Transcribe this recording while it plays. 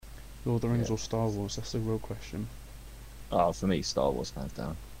Lord of the Rings Yeah. or Star Wars? That's the real question. Oh, for me, Star Wars hands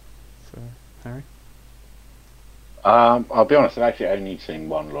down. For Harry? I'll be honest, I've actually only seen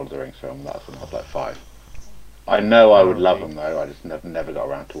one Lord of the Rings film. That's when I was like 5. I know I would love Harry, them though. I just never got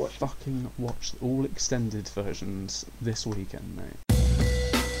around to watching them. fucking watch all extended versions this weekend, mate.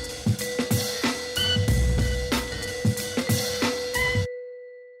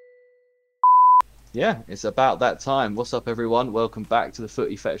 Yeah, it's about that time. What's up, everyone? Welcome back to the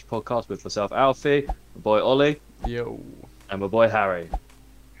Footy Fetish podcast with myself, Alfie, my boy Ollie, Yo. and my boy Harry.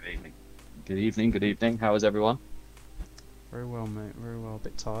 Good evening. Good evening, good evening. How is everyone? Very well, mate. Very well. A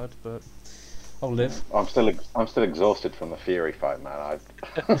bit tired, but I'll live. I'm still exhausted from the Fury fight, man.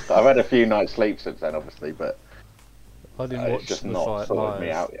 I've had a few nights sleep since then, obviously, but I didn't it's watch just the not fight sorted me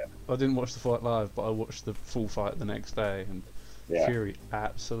live. out yet. I didn't watch the fight live, but I watched the full fight the next day, and Yeah. Fury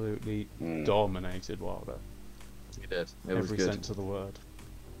absolutely dominated Wilder. He did. It was Every good. sense of the word.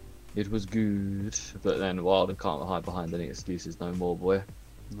 It was good. But then Wilder can't hide behind any excuses no more, boy.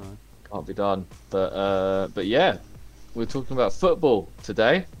 No. Can't be done. But yeah, we're talking about football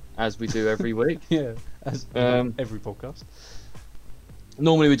today, as we do every week. Yeah, as every podcast.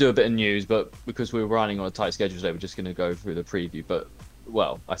 Normally we do a bit of news, but because we're running on a tight schedule today, we're just going to go through the preview. But,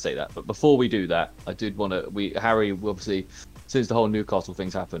 well, I say that. But before we do that, I did want to... Harry, obviously, since the whole Newcastle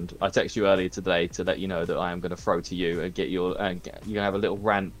thing's happened, I texted you earlier today to let you know that I am going to throw to you and you're going to have a little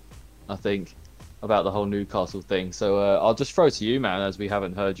rant, I think, about the whole Newcastle thing. So I'll just throw to you, man, as we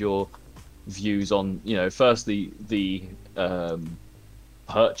haven't heard your views on, firstly, the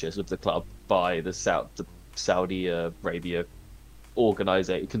purchase of the club by the Saudi Arabia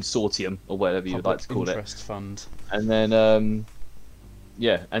consortium, or whatever you'd like to call it, interest fund. and then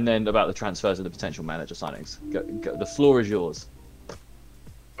and then about the transfers and the potential manager signings. The floor is yours.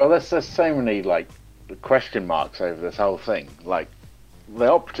 Well, there's so many like question marks over this whole thing. Like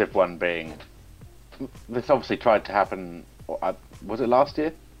the operative one being, this obviously tried to happen. Was it last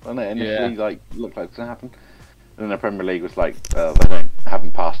year? When it initially looked like it was going to happen, and then the Premier League was like, they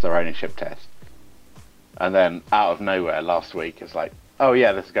haven't passed their ownership test. And then out of nowhere last week, it's like, oh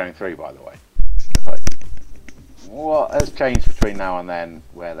yeah, this is going through, by the way. It's like, what has changed between now and then,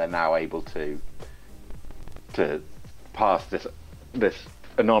 where they're now able to pass this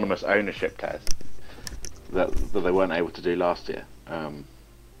anonymous ownership test that they weren't able to do last year? I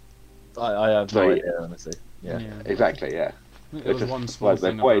have no idea, honestly. Yeah. Exactly. Yeah. There was one small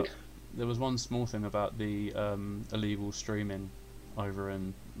thing there was one small thing about the illegal streaming over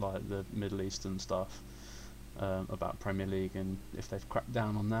in like the Middle East and stuff, about Premier League, and if they've cracked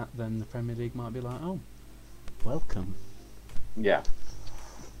down on that, then the Premier League might be like, oh, welcome. Yeah,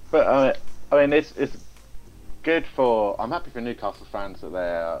 but I mean, it's good for. I'm happy for Newcastle fans that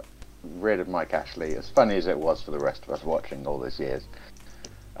they're rid of Mike Ashley. As funny as it was for the rest of us watching all these years,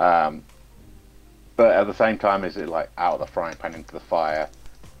 but at the same time, is it like out of the frying pan into the fire,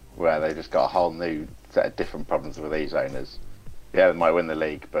 where they just got a whole new set of different problems with these owners? Yeah, they might win the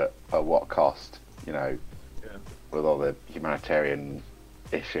league, but at what cost? With all the humanitarian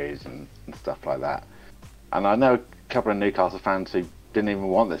issues and stuff like that. And I know a couple of Newcastle fans who didn't even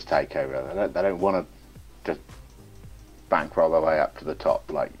want this takeover. They don't want to just bankroll their way up to the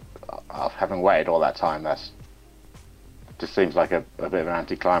top. Like, having waited all that time, that's just seems like a bit of an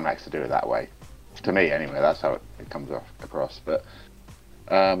anticlimax to do it that way. To me, anyway, that's how it comes across. But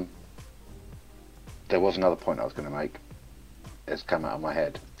there was another point I was going to make. It's come out of my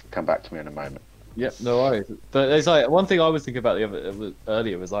head. Come back to me in a moment. Yep, no worries. But there's like one thing I was thinking about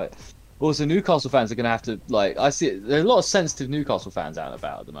earlier was like, also Newcastle fans are going to have to like, I see there's a lot of sensitive Newcastle fans out and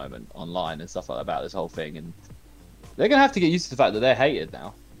about at the moment online and stuff like that about this whole thing, and they're going to have to get used to the fact that they're hated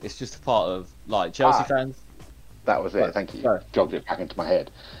now. It's just a part of like Chelsea fans. That was it. Right. Thank you. Right. Jogged it back into my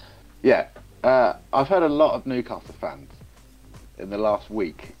head. Yeah, I've heard a lot of Newcastle fans in the last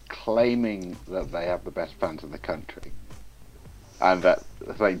week claiming that they have the best fans in the country, and that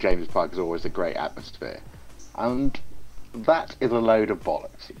St James's Park is always a great atmosphere, and that is a load of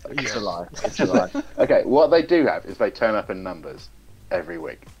bollocks. It's a lie. It's a lie. Okay, what they do have is they turn up in numbers every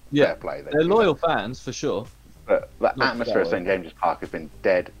week. Yeah, Fair play. they're loyal fans for sure. But the Not atmosphere at that way. St James's Park has been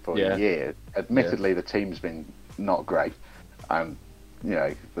dead for Yeah. years. Admittedly, the team's been not great, and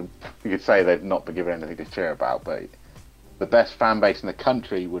you could say they've not been given anything to cheer about. But the best fan base in the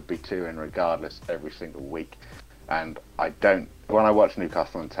country would be cheering regardless every single week. And when I watch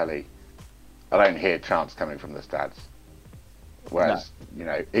Newcastle on telly, I don't hear chants coming from the stands. Whereas,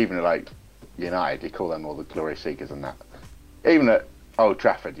 even like United, you call them all the glory seekers and that. Even at Old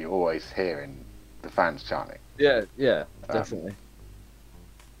Trafford, you're always hearing the fans chanting. Yeah, definitely.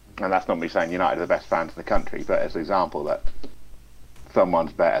 And that's not me saying United are the best fans in the country, but as an example that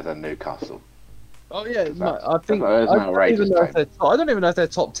someone's better than Newcastle. Oh yeah, no, I think I don't even know if they're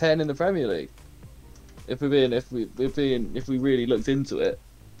top 10 in the Premier League. If we really looked into it,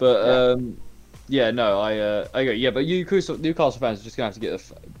 but yeah, no, I agree. Yeah, but Newcastle fans are just gonna have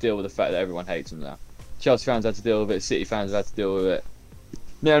to deal with the fact that everyone hates them now. Chelsea fans had to deal with it. City fans have had to deal with it.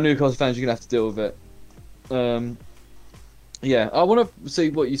 Now Newcastle fans are gonna have to deal with it. Yeah, I want to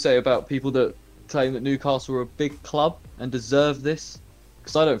see what you say about people that claim that Newcastle are a big club and deserve this,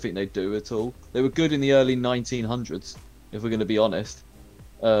 because I don't think they do at all. They were good in the early 1900s, if we're going to be honest.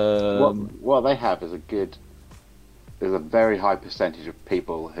 What they have is there's a very high percentage of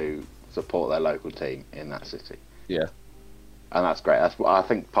people who support their local team in that city. Yeah, and that's great. That's what I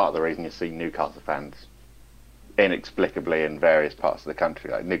think. Part of the reason you see Newcastle fans inexplicably in various parts of the country,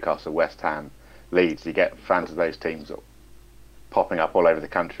 like Newcastle, West Ham, Leeds, you get fans of those teams popping up all over the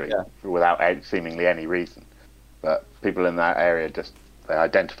country without seemingly any reason. But people in that area they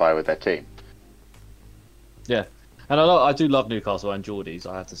identify with their team. Yeah, and I do love Newcastle and Geordies.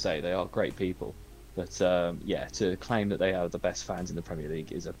 I have to say they are great people. But yeah, to claim that they are the best fans in the Premier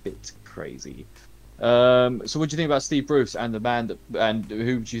League is a bit crazy. So what do you think about Steve Bruce and the man and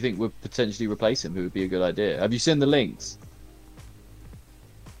who do you think would potentially replace him? Who would be a good idea? Have you seen the links?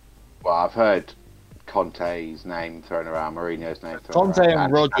 Well, I've heard Conte's name thrown around, Mourinho's name thrown around, Conte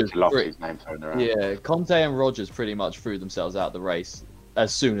and Rodgers. Ancelotti's name thrown around. Yeah, Conte and Rodgers pretty much threw themselves out the race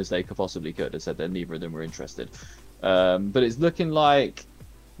as soon as they possibly could. They said that neither of them were interested. But it's looking like,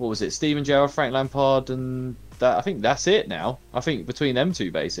 what was it? Steven Gerrard, Frank Lampard, and that. I think that's it now. I think between them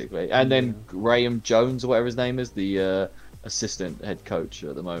two basically, and then Graham Jones or whatever his name is, the assistant head coach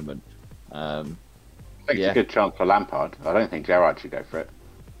at the moment. I think it's a good chance for Lampard. I don't think Gerrard should go for it.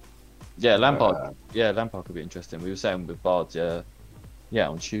 Yeah, Lampard. Lampard could be interesting. We were saying with Bard,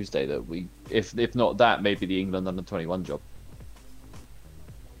 on Tuesday that if not that, maybe the England under-21 job.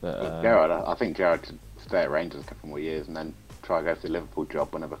 But, Gerrard, I think Gerrard should stay at Rangers a couple more years and then try to go for the Liverpool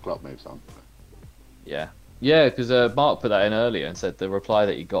job whenever Klopp moves on. Yeah, because Mark put that in earlier and said the reply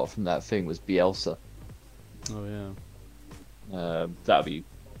that he got from that thing was Bielsa. Oh yeah. I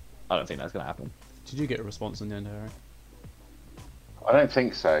don't think that's going to happen. Did you get a response in the end, Harry? I don't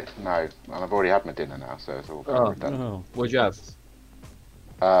think so, no. And I've already had my dinner now, so it's all kind of redundant. Oh. What'd you have?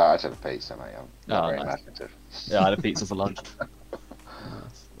 I just had a pizza, mate. I'm not very nice. imaginative. Yeah, I had a pizza for lunch.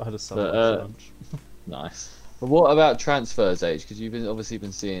 I had a salad for lunch. Nice. But what about transfers, Age? Because you've obviously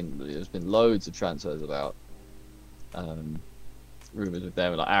been seeing there's been loads of transfers about. Rumours of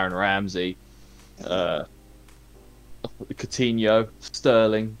them, like Aaron Ramsey, Coutinho,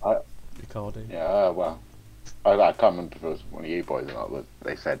 Sterling, Icardi. Yeah, well, I can't remember if it was one of you boys or not, but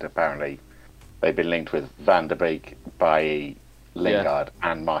they said apparently they've been linked with Van der Beek, Bailly, Lingard,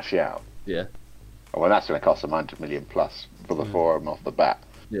 and Martial. Yeah. Well, that's going to cost them 100 million plus for the four of them off the bat.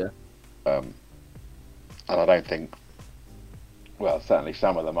 Yeah. And I don't think, well, certainly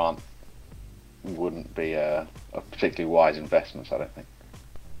some of them wouldn't be a particularly wise investments, I don't think.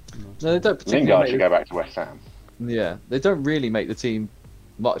 No, they don't particularly. Lingard should go back to West Ham. Yeah, they don't really make the team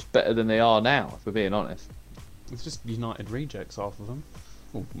much better than they are now, if we're being honest. It's just United rejects, half of them.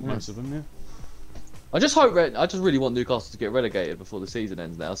 Well, most of them, yeah. I just really want Newcastle to get relegated before the season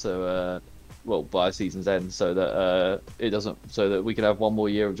ends now. So, by season's end, so that we can have one more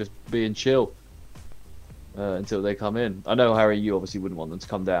year of just being chill until they come in. I know, Harry, you obviously wouldn't want them to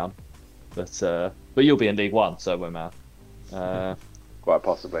come down, but you'll be in League One, so it won't matter. Quite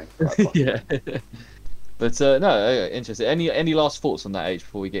possibly. Yeah. But no, interesting. Any last thoughts on that, Age,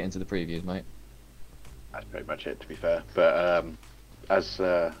 before we get into the previews, mate? That's pretty much it, to be fair. But as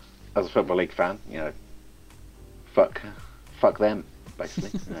a Football League fan, fuck them,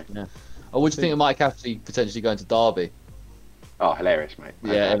 basically. Yeah. Oh, what do you think of Mike Ashley potentially going to Derby? Oh, hilarious, mate.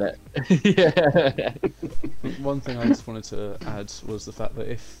 Yeah, yeah. One thing I just wanted to add was the fact that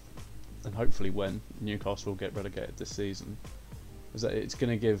if, and hopefully when, Newcastle get relegated this season, is that it's going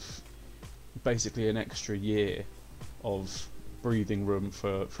to give basically an extra year of breathing room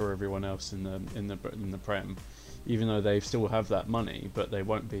for everyone else in the Prem, even though they still have that money, but they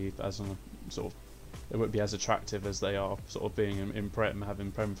won't be as they won't be as attractive as they are sort of being in Prem,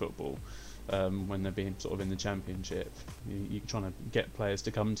 having Prem football. When they're being sort of in the Championship, you're trying to get players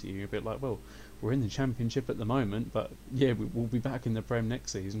to come to you. You're a bit like, well, we're in the Championship at the moment, but yeah, we'll be back in the Prem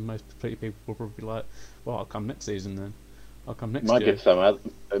next season. Most people will probably be like, well, I'll come next season then. I'll come next year.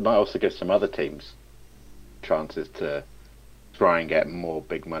 It might also give some other teams chances to try and get more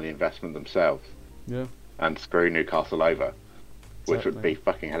big money investment themselves. Yeah. And screw Newcastle over, which would be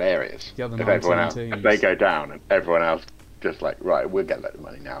fucking hilarious. The other if everyone else, if they go down and everyone else just like, right, we'll get a load of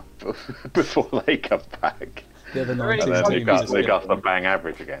money now before they come back. The other Really? 19 And then teams Newcastle, just get- Newcastle bang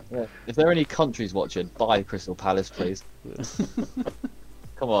average again. Yeah. If there are any countries watching, buy Crystal Palace, please.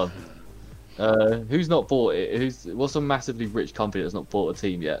 Come on. Who's not bought it? What's a massively rich company that's not bought a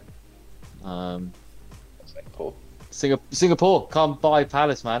team yet? Singapore. Singapore, come buy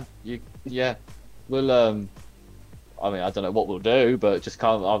Palace, man. We'll I mean, I don't know what we'll do, but just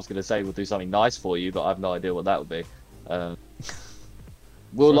come. I was going to say we'll do something nice for you, but I have no idea what that would be.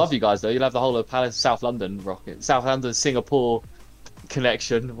 We'll love you guys though. You'll have the whole of Palace, South London rocket, South London, Singapore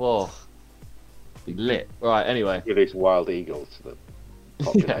connection. Whoa, be lit. Right. Anyway. Give these wild eagles to the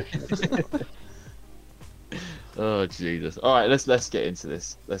population. Oh Jesus! All right, let's get into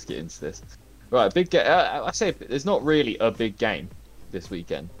this. Right, big game. I say there's not really a big game this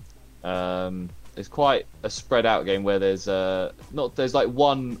weekend. It's quite a spread out game where there's there's like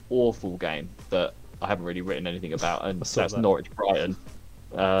one awful game that I haven't really written anything about, and that's Norwich Brighton.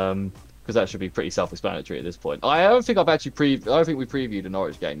 Because that should be pretty self-explanatory at this point. I don't think I've actually I don't think we previewed a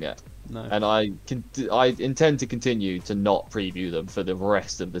Norwich game yet. No. And I intend to continue to not preview them for the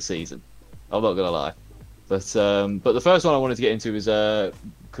rest of the season. I'm not gonna lie. But the first one I wanted to get into is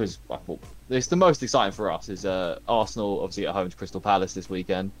because I thought it's the most exciting for us is Arsenal obviously at home to Crystal Palace this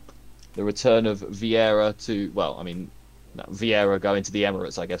weekend. The return of Vieira to Vieira going to the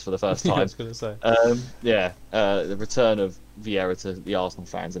Emirates, I guess, for the first time. I was gonna say. The return of Vieira to the Arsenal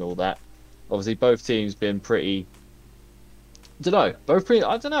fans and all that. Obviously, both teams been pretty. Both teams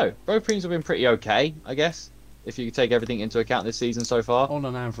have been pretty okay, I guess, if you take everything into account this season so far. On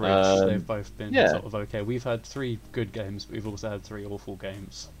an average, they've both been yeah. sort of okay. We've had 3 good games, but we've also had 3 awful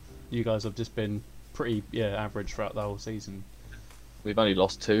games. You guys have just been pretty average throughout the whole season. We've only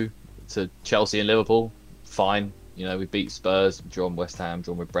lost 2 to Chelsea and Liverpool. Fine. You know, we beat Spurs, drawn West Ham,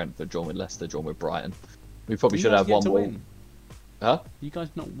 drawn with Brentford, drawn with Leicester, drawn with Brighton. We probably should have one more. Win. Huh? You guys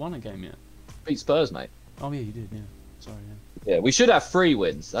not won a game yet? Beat Spurs, mate. Oh yeah, you did. Yeah. Sorry. Yeah, we should have 3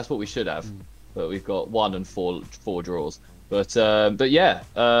 wins. That's what we should have. But we've got 1 and 4 draws. But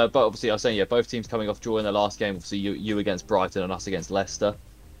obviously I was saying both teams coming off drawing their last game. Obviously you against Brighton and us against Leicester.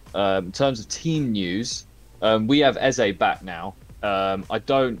 In terms of team news, we have Eze back now. I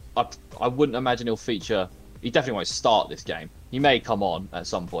wouldn't imagine he'll feature. He definitely won't start this game. He may come on at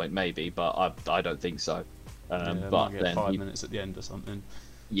some point, maybe, but I don't think so. But but get then 5 minutes at the end or something.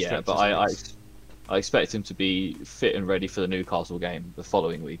 Yeah, but I expect him to be fit and ready for the Newcastle game the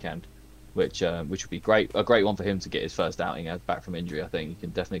following weekend, which would be great. A great one for him to get his first outing back from injury. I think he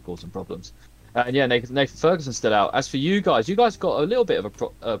can definitely cause some problems. And Nathan Ferguson's still out. As for you guys got a little bit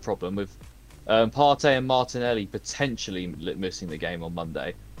of a problem with Partey and Martinelli potentially missing the game on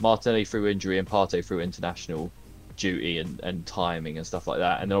Monday. Martinelli through injury and Partey through international duty and timing and stuff like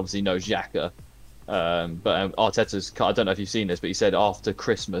that. And then obviously no Xhaka. But Arteta's, I don't know if you've seen this, but he said after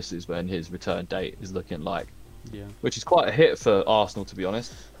Christmas is when his return date is looking like. Yeah. Which is quite a hit for Arsenal, to be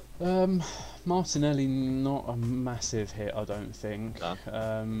honest. Martinelli, not a massive hit, I don't think. No.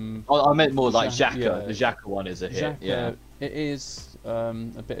 I meant more like Xhaka. Yeah. The Xhaka one is a hit. Xhaka, it is a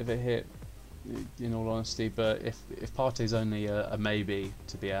bit of a hit, in all honesty. But if Partey's only a maybe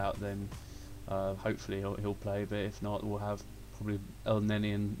to be out, then hopefully he'll play. But if not, we'll have probably El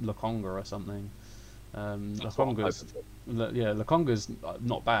Neni and Lokonga or something. Lokonga's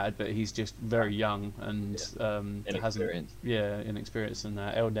not bad, but he's just very young and inexperienced, and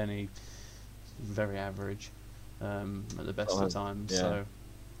El Neni very average at the best of times. Yeah. So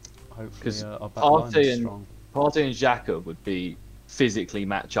hopefully our back line is strong. Partey and Xhaka would be physically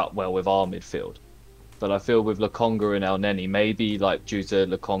match up well with our midfield, but I feel with Lokonga and El Neni, maybe like due to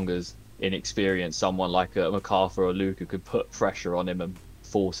Lokonga's inexperience, someone like a MacArthur or Luka could put pressure on him and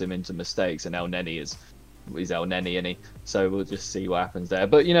force him into mistakes, and El Neni is El Neni, isn't he? So we'll just see what happens there.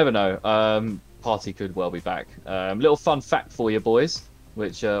 But you never know. Partey could well be back. Little fun fact for you boys,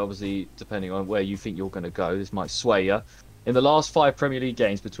 which obviously depending on where you think you're going to go, this might sway you. In the last 5 Premier League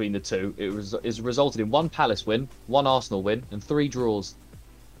games between the two, it's resulted in 1 Palace win, 1 Arsenal win, and 3 draws.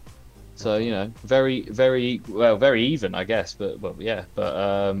 So very, very very even, I guess. But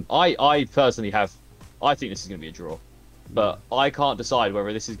I personally I think this is going to be a draw. But I can't decide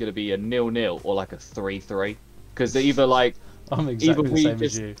whether this is going to be a 0-0 or like a 3-3, because either like I'm exactly the same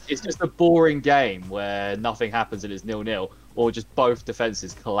as you. It's just a boring game where nothing happens and it's 0-0, or just both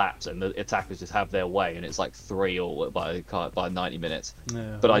defenses collapse and the attackers just have their way and it's like 3-3 by 90 minutes.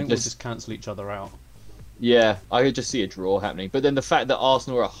 Yeah, but I think we'll just cancel each other out. Yeah, I could just see a draw happening. But then the fact that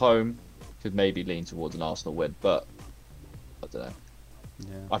Arsenal are at home could maybe lean towards an Arsenal win, but I don't know.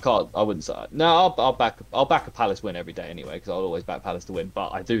 Yeah. I wouldn't say. No, I'll back a Palace win every day anyway, because I'll always back Palace to win. But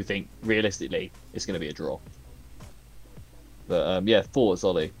I do think realistically it's going to be a draw. But thoughts,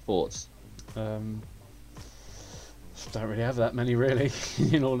 Ollie? Thoughts? Don't really have that many, really.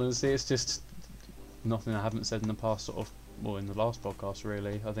 In all honesty, it's just nothing I haven't said in the past, in the last podcast,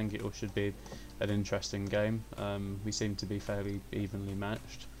 really. I think it should be an interesting game. We seem to be fairly evenly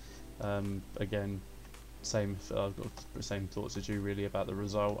matched. Again, I've got the same thoughts as you, really, about the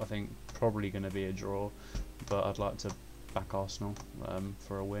result. I think probably going to be a draw, but I'd like to back Arsenal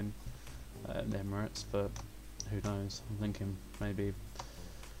for a win at the Emirates, but who knows? I'm thinking maybe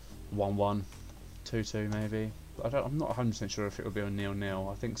 1-1, 2-2 maybe. I'm not 100% sure if it will be a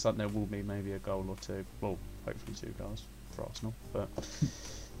 0-0. I think there will be maybe a goal or two. Well, hopefully 2 goals for Arsenal. But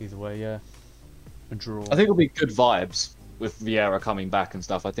either way, yeah, a draw. I think it'll be good vibes with Vieira coming back and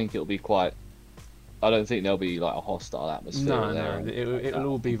stuff. I think it'll be quite. I don't think there'll be like a hostile atmosphere. No, it'll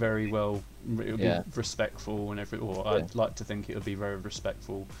all be very well. It'll be respectful and everything. I'd like to think it'll be very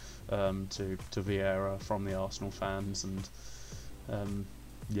respectful to Vieira from the Arsenal fans, and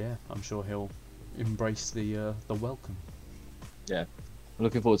yeah, I'm sure he'll embrace the welcome. Yeah, I'm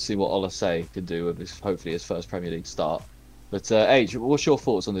looking forward to see what Olasey can do with hopefully his first Premier League start. But H, what's your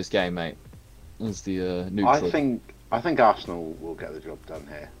thoughts on this game, mate? As the neutral. I think Arsenal will get the job done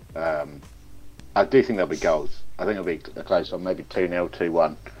here. I do think there'll be goals. I think it'll be a close one, maybe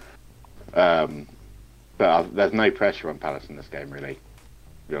 2-0, 2-1. But there's no pressure on Palace in this game, really. To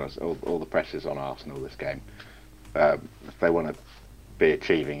be honest, all the pressure's on Arsenal this game. If they want to be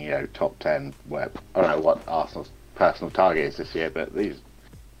achieving, top 10, where I don't know what Arsenal's personal target is this year, but they've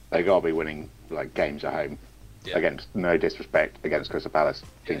got to be winning like games at home. Yeah. Against, no disrespect, against Crystal Palace,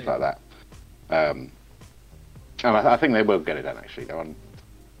 things like that. And I think they will get it done. Actually, they're on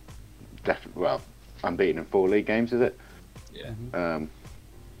unbeaten in 4 league games, is it? Yeah.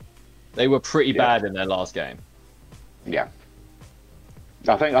 They were pretty bad in their last game. Yeah.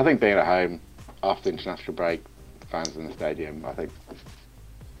 I think being at home after international break, fans in the stadium, I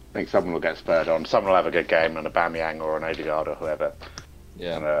think someone will get spurred on. Someone will have a good game, an Aubameyang or an Odegaard or whoever.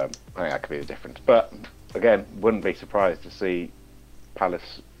 Yeah. And I think that could be the difference. But again, wouldn't be surprised to see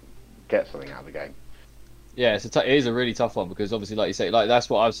Palace get something out of the game. Yeah, it is a really tough one because obviously, like you say, like that's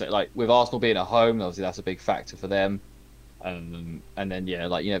what I was saying. Like with Arsenal being at home, obviously that's a big factor for them. And then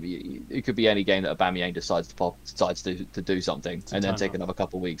it could be any game that Aubameyang decides to do something and then take another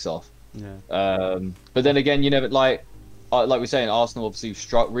couple of weeks off. Yeah. But then again, like we're saying, Arsenal obviously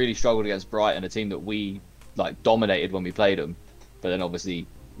really struggled against Brighton, a team that we dominated when we played them, but then obviously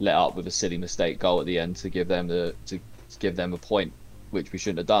let up with a silly mistake goal at the end to give them a point, which we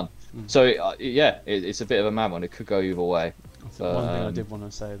shouldn't have done. So it's a bit of a mad one. It could go either way. One thing I did want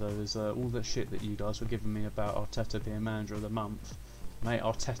to say though is all the shit that you guys were giving me about Arteta being manager of the month, mate.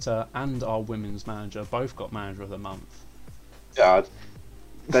 Arteta and our women's manager both got manager of the month. Yeah,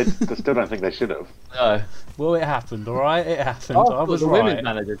 they still don't think they should have. No. Well, it happened. All right, it happened. I was the right. Women's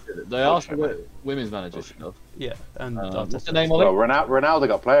manager should have. They asked for the women's manager should have. Yeah, and what's the name of it? Well, Ronaldo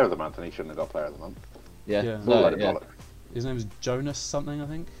got player of the month, and he shouldn't have got player of the month. Yeah. His name is Jonas something, I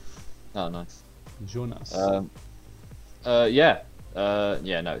think. Oh, nice. Jonas. No,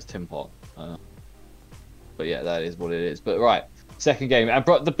 it's Tim Pot. But yeah, that is what it is. But right, second game, and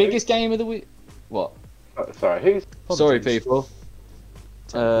the biggest game of the week. What? Sorry, Sorry, people.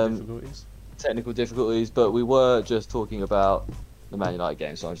 Technical difficulties. But we were just talking about the Man United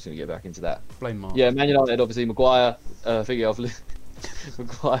game, so I'm just going to get back into that. Blame Mark. Yeah, Man United, obviously, Maguire, figure of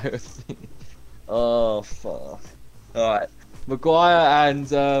Maguire. Oh, fuck. Alright. Maguire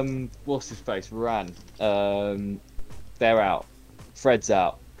and, what's his face? Varane. They're out. Fred's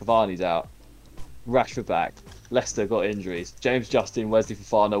out. Cavani's out. Rashford back. Leicester got injuries. James Justin, Wesley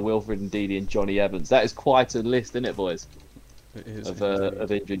Fofana, Wilfred Ndidi and Johnny Evans. That is quite a list, isn't it, boys? It is.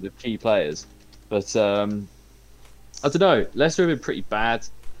 Of injuries, of key players. But, I don't know. Leicester have been pretty bad.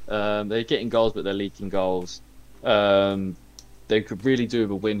 They're getting goals, but they're leaking goals. They could really do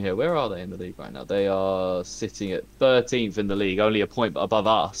with a win here. Where are they in the league right now? They are sitting at 13th in the league, only a point above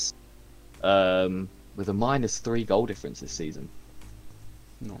us, with a -3 goal difference this season.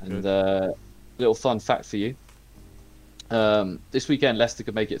 Not and good. Little fun fact for you. This weekend, Leicester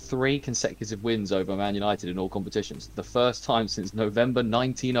could make it 3 consecutive wins over Man United in all competitions. The first time since November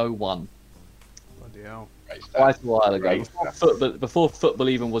 1901. Bloody hell. Quite a while ago. Before football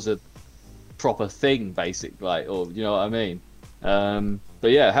even was a proper thing, basically, or you know what I mean. But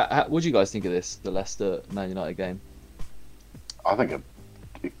yeah, what do you guys think of this, the Leicester Man United game? I think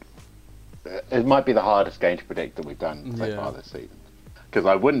it might be the hardest game to predict that we've done so far this season. Because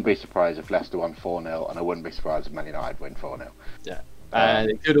I wouldn't be surprised if Leicester won 4-0, and I wouldn't be surprised if Man United win 4-0. Yeah, and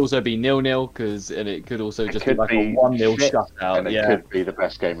it could also be 0-0, and it could also just be like a 1-0 shutout. And it could be the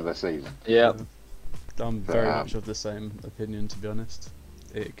best game of the season. Yeah. I'm very much of the same opinion, to be honest.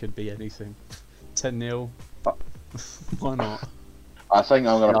 It could be anything. 10-0, Why not? I think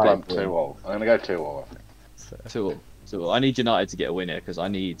I'm going to United plump win. 2-all. I'm going to go 2-all, I think. Two. I need United to get a win here because I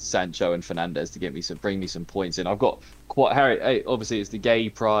need Sancho and Fernandez to bring me some points in. I've got quite Harry. Hey, obviously, it's the gay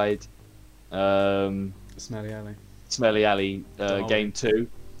pride. Smelly alley. Smelly Alley Darwin. game 2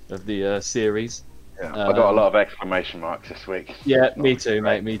 of the series. Yeah, I got a lot of exclamation marks this week. Yeah, me too,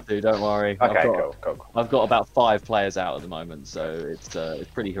 mate. Me too. Don't worry. Okay, cool. I've got about 5 players out at the moment, so it's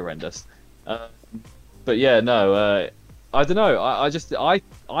pretty horrendous. But yeah, no, I don't know.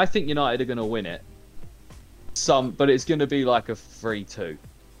 I think United are going to win it. But it's going to be like a 3-2.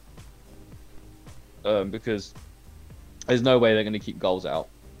 Because there's no way they're going to keep goals out,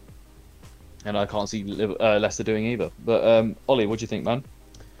 and I can't see Leicester doing either. But Ollie, what do you think, man?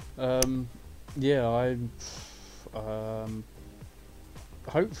 Yeah,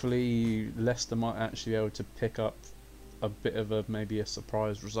 hopefully Leicester might actually be able to pick up a bit of maybe a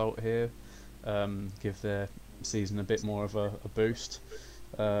surprise result here, give their season a bit more of a boost.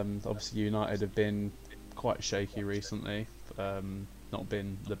 Obviously United have been quite shaky recently, not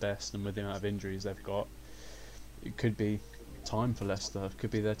been the best, and with the amount of injuries they've got, it could be time for Leicester. It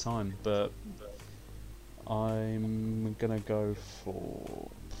could be their time, but I'm gonna go for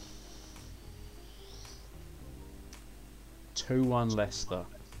 2-1 Leicester.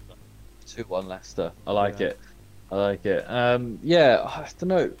 2-1 Leicester. I like it. I like it. Yeah, I don't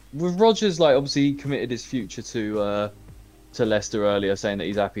know. With Rodgers, like obviously he committed his future to Leicester earlier, saying that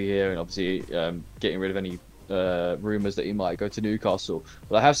he's happy here, and obviously getting rid of any rumours that he might go to Newcastle.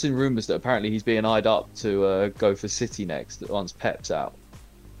 But I have seen rumours that apparently he's being eyed up to go for City next once Pep's out.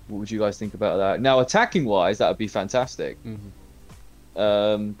 What would you guys think about that? Now, attacking wise, that would be fantastic.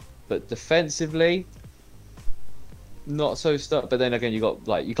 But defensively, not so stuck. But then again,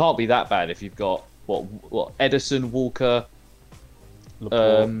 you can't be that bad if you've got what Edison, Walker,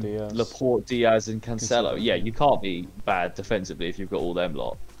 Laporte, Diaz, and Cancelo. Yeah, you can't be bad defensively if you've got all them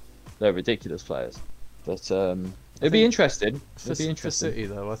lot. They're ridiculous players. But it'd be interesting. For City,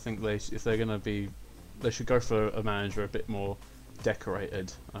 though, I think if they're going to be, they should go for a manager a bit more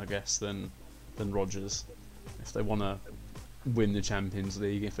decorated, I guess, than Rodgers. If they want to win the Champions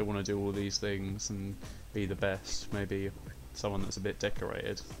League, if they want to do all these things and be the best, maybe someone that's a bit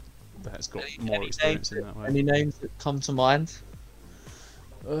decorated, that's got more experience in that way. Any names that come to mind?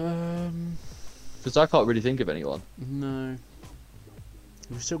 Because I can't really think of anyone. No.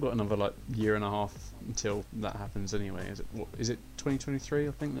 We've still got another year and a half until that happens anyway. Is it 2023?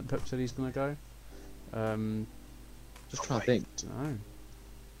 I think that Pep said he's going to go. Just trying to think. I don't know.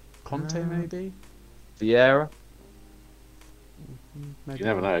 Conte maybe? Vieira? Maybe. You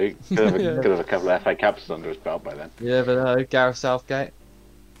never know. He could have a couple of FA Cups under his belt by then. You never know. Gareth Southgate?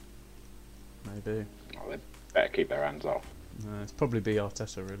 Maybe. Well, they better keep their hands off. No, it's probably be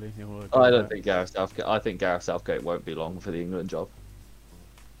Arteta really. I don't think Gareth Southgate. I think Gareth Southgate won't be long for the England job.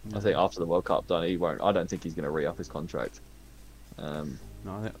 No. I think after the World Cup done, he won't. I don't think he's going to re-up his contract. No,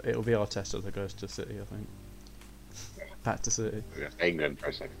 I think it'll be Arteta that goes to City. I think. Back to City. England for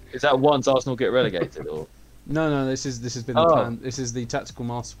a second. Is that once Arsenal get relegated, or? No. This has been the plan. This is the tactical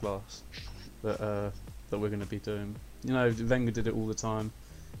masterclass that we're going to be doing. You know, Wenger did it all the time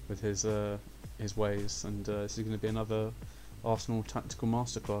with his ways, and this is going to be another Arsenal tactical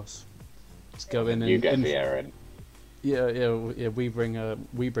masterclass. Let's go in You and get Vieira in. Yeah. We bring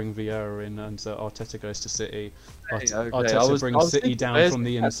Vieira in, and Arteta goes to City. Arteta brings City down from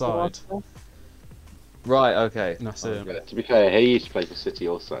the inside. Right. Okay. And that's it. To be fair, he used to play for City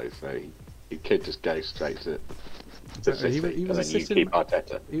also, so he could just go straight to Exactly. City, He was and then you keep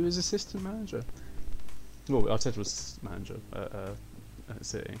Arteta. He was assistant manager. Well, Arteta was manager at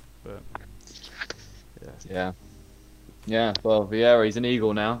City, but Yeah. Well, Vieira, he's an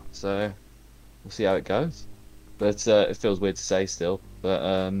Eagle now, so we'll see how it goes. But it feels weird to say still.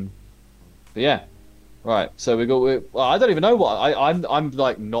 But yeah. Right. So well, I don't even know what I'm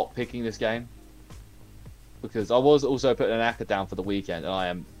like not picking this game because I was also putting an ACCA down for the weekend, and I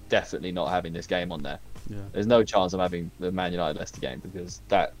am definitely not having this game on there. yeah. There's no chance I'm having the Man United Leicester game because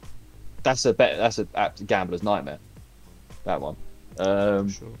that's a gambler's nightmare. That one.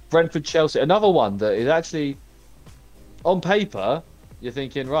 Sure. Brentford Chelsea, another one that is actually on paper. You're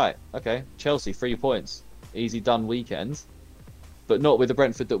thinking, right, okay, Chelsea 3 points, easy done weekend, but not with the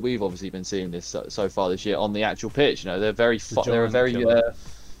Brentford that we've obviously been seeing this so far this year on the actual pitch. You know, they're they're a very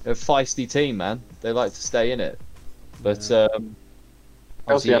a feisty team, man. They like to stay in it, but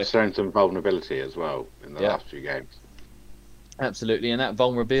Chelsea have shown some vulnerability as well in the last few games. Absolutely, and that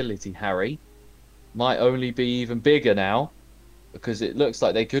vulnerability, Harry, might only be even bigger now because it looks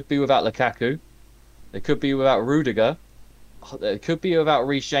like they could be without Lukaku, they could be without Rudiger, they could be without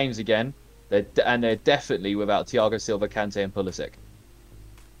Reece James again, They're definitely without Thiago Silva, Kante, and Pulisic.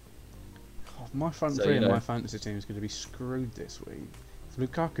 God, my front three in my fantasy team is going to be screwed this week. If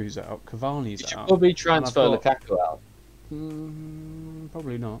Lukaku's out, Cavani's You should out. probably transfer Lukaku out.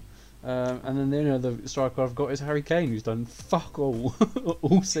 Probably not. And then the only other striker I've got is Harry Kane, who's done fuck all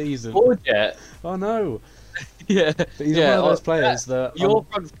all season. Or Jet. Oh no. Yeah, But he's one of those players that your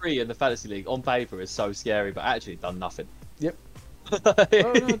front three in the fantasy league on paper is so scary, but actually done nothing. Yep. Yeah.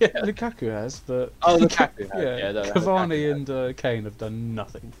 Lukaku has, but Lukaku has. yeah, No, Cavani and Kane have done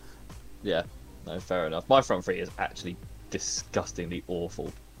nothing. Yeah, no, fair enough. My front three is actually disgustingly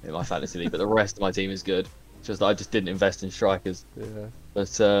awful in my fantasy league, but the rest of my team is good. Just I just didn't invest in strikers. Yeah.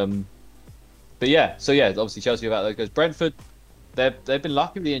 But yeah, so yeah, obviously Chelsea without those guys. Brentford, they've been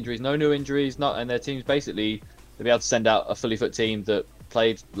lucky with the injuries, no new injuries, and their team's basically they'll be able to send out a fully fit team that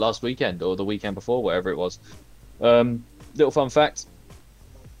played last weekend or the weekend before, whatever it was. Little fun fact: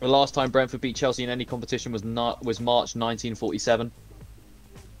 the last time Brentford beat Chelsea in any competition was March 1947.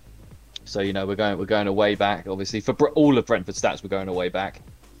 So you know we're going a way back. Obviously, for all of Brentford's stats, we're going a way back.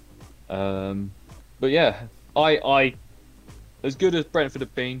 But yeah, I as good as Brentford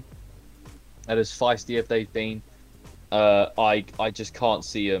have been, and as feisty as they've been, I just can't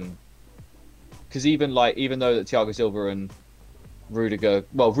see them. Because even though that Thiago Silva and Rudiger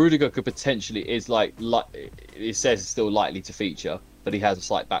could potentially it says it's still likely to feature, but he has a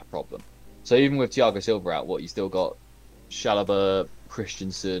slight back problem. So even with Thiago Silva out, you still got Chalobah,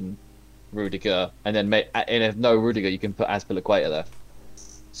 Christensen, Rudiger, and then if no Rudiger, you can put Azpilicueta there.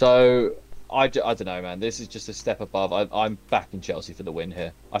 So I don't know, man. This is just a step above. I'm backing Chelsea for the win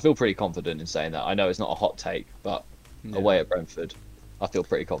here. I feel pretty confident in saying that. I know it's not a hot take, but away at Brentford, I feel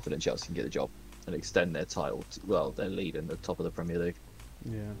pretty confident Chelsea can get the job and extend their title, their lead in the top of the Premier League.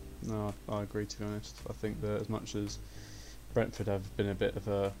 Yeah, no, I agree, to be honest. I think that as much as Brentford have been a bit of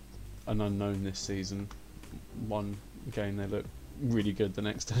an unknown this season, one game they look really good, the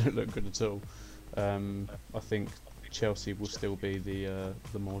next they don't look good at all. I think Chelsea will still be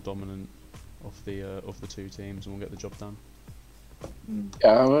the more dominant of the two teams and will get the job done.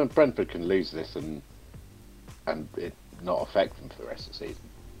 Yeah, I mean, Brentford can lose this and it not affect them for the rest of the season.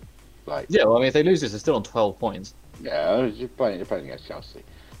 Yeah, well, I mean, if they lose this, they're still on 12 points. Yeah, you're playing against Chelsea.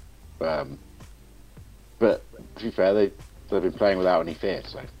 But to be fair, they've been playing without any fear,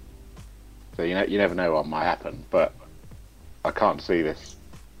 so you never know what might happen. But I can't see this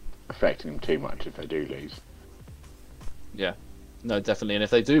affecting them too much if they do lose. Yeah, no, definitely. And if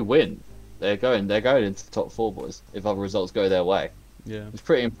they do win, they're going into the top four, boys. If other results go their way, yeah, it's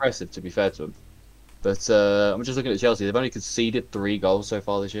pretty impressive, to be fair to them. But I'm just looking at Chelsea. They've only conceded 3 goals so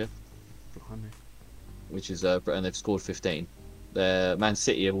far this year, which is and they've scored 15. Man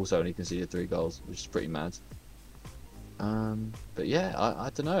City have also only conceded 3 goals, which is pretty mad. But yeah,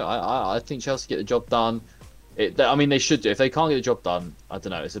 I don't know. I think Chelsea get the job done. I mean, they should do. If they can't get the job done, I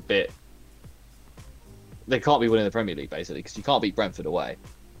don't know. It's a bit. They can't be winning the Premier League basically because you can't beat Brentford away.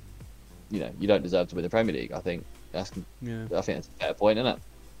 You know, you don't deserve to win the Premier League. I think that's a better point, isn't it?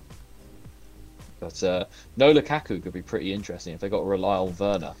 But no Lukaku could be pretty interesting if they got to rely on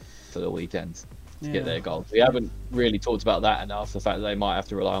Werner for the weekend to get their goals. We haven't really talked about that enough. The fact that they might have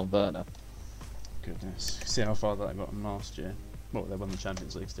to rely on Werner. Goodness, see how far that got them last year. Well, they won the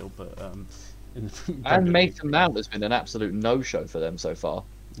Champions League still, but and Mason Mount has been an absolute no-show for them so far,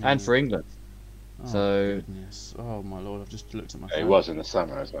 and for England. Oh, goodness. Oh my lord! I've just looked at my. It was in the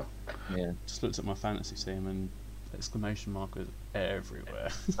summer as well. Yeah. Just looked at my fantasy team and exclamation markers everywhere.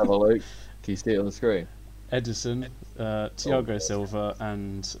 Have a look. Can you see it on the screen? Ederson, Thiago Silva,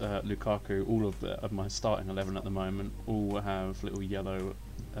 and Lukaku. All of my starting 11 at the moment all have little yellow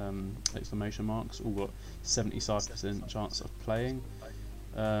exclamation marks. All got 75% chance of playing.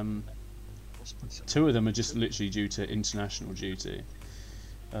 2 of them are just literally due to international duty.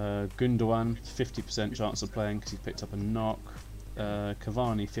 Gundogan, 50% chance of playing because he picked up a knock.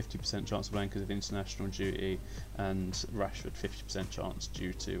 Cavani, 50% chance of playing because of international duty, and Rashford, 50% chance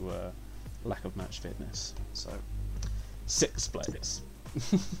due to lack of match fitness. So 6 players.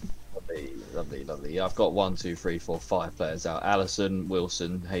 Lovely. Yeah, I've got 1, 2, 3, 4, 5 players out: Alisson,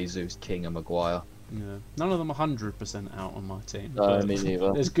 Wilson, Jesus, King, and Maguire. Yeah, none of them 100% out on my team. No, me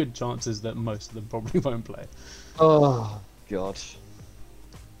neither. There's good chances that most of them probably won't play. Oh God.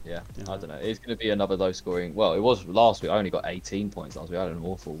 Yeah, I don't know. It's going to be another low scoring. Well, it was last week. I only got 18 points last week. I had an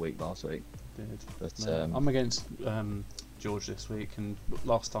awful week last week. But I'm against George this week, and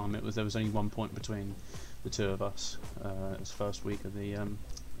last time there was only 1 point between the 2 of us. It was first week of the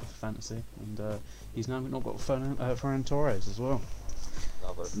fantasy, and he's now not got Ferran Torres as well.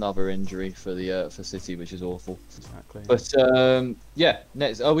 Another injury for the for City, which is awful. Exactly. But yeah,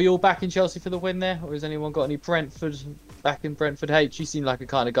 next, are we all back in Chelsea for the win there, or has anyone got any Brentford back in Brentford? H, you seem like a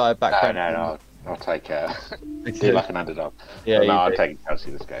kind of guy back. No, I'll take do like an underdog. Yeah, but no, I'm taking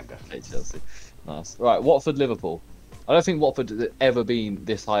Chelsea this game definitely. Chelsea. Nice. Right, Watford, Liverpool. I don't think Watford has ever been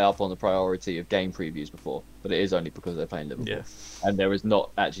this high up on the priority of game previews before, but it is only because they're playing Liverpool. Yeah. And there is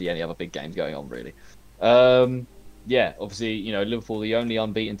not actually any other big games going on, really. Yeah, obviously, you know, Liverpool, the only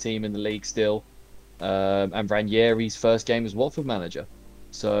unbeaten team in the league still. And Ranieri's first game as Watford manager.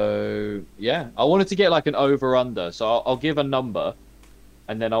 So, yeah, I wanted to get like an over-under. So I'll give a number.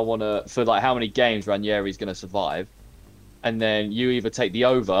 And then I want to, for like how many games Ranieri's going to survive. And then you either take the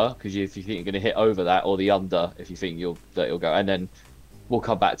over, because if you think you're going to hit over that, or the under, if you think that you'll go. And then we'll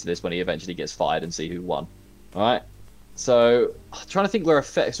come back to this when he eventually gets fired and see who won. All right? So, I'm trying to think where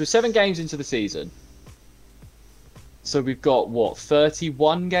so we're 7 games into the season. So we've got, what,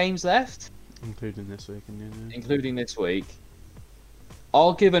 31 games left? Including this week. And Including this week.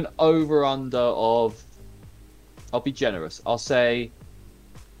 I'll give an over-under of... I'll be generous. I'll say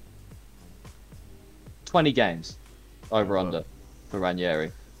 20 games. Over-under for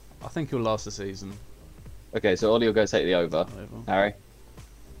Ranieri. I think he'll last the season. Okay, so Ollie will go take the over. Harry?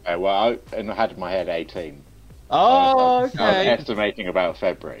 Well, I had in my head 18. Oh, okay. I was estimating about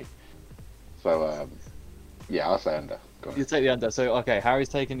February. So, yeah, I'll say under. You take the under. So, okay, Harry's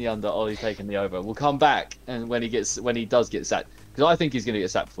taking the under, Ollie's taking the over. We'll come back and when he does get sacked, because I think he's going to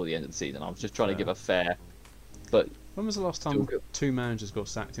get sacked before the end of the season. I'm just trying to give a fair. But when was the last time 2 managers got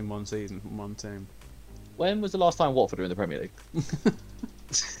sacked in one season from one team? When was the last time Watford were in the Premier League?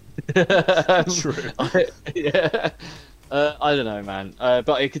 True. Yeah. I don't know, man.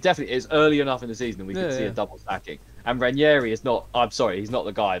 But it could definitely, it's early enough in the season that we could see a double sacking. And Ranieri is not, I'm sorry, he's not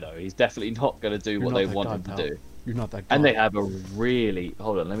the guy though. He's definitely not going to do what they want him to do. You're not that guy. And they have a really,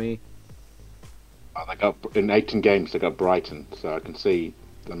 hold on, let me. They got, in 18 games, they got Brighton, so I can see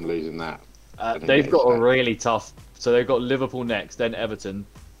them losing that. They've got a really tough, so they've got Liverpool next, then Everton,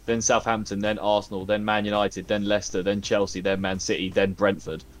 then Southampton, then Arsenal, then Man United, then Leicester, then Chelsea, then Man City, then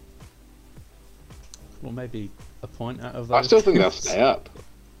Brentford. Well, maybe a point out of those. I still think they'll stay up.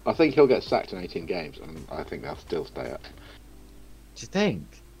 I think he'll get sacked in 18 games, and I think they'll still stay up. Do you think?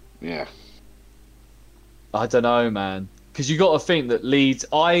 Yeah. I don't know, man. Because you got to think that Leeds.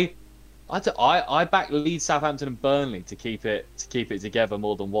 I back Leeds, Southampton, and Burnley to keep it together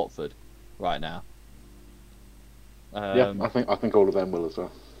more than Watford right now. Yeah, I think all of them will as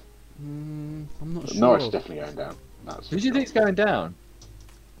well. I'm not sure. Norwich is definitely going down. Who do you think's going down?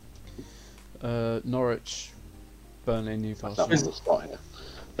 Norwich, Burnley, Newcastle. That's on the spot here.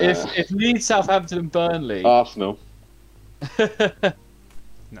 If Leeds, Southampton, and Burnley. Arsenal.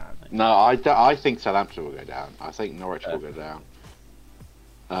 No, I think Southampton will go down. I think Norwich will go down.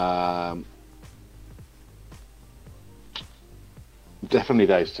 Definitely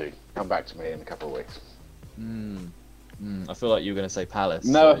those two. Come back to me in a couple of weeks. I feel like you were going to say Palace.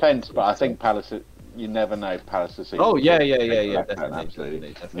 No offence, but I think Palace. You never know. Palace is. Oh yeah,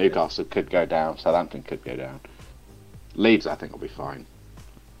 definitely. Newcastle could go down. Southampton could go down. Leeds, I think, will be fine.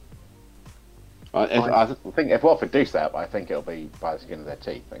 I think if Watford do stay up, I think it'll be by the skin of their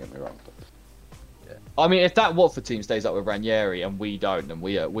teeth. Don't get me wrong. Yeah. I mean, if that Watford team stays up with Ranieri and we don't, then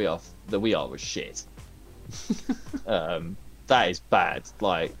we are with shit. That is bad.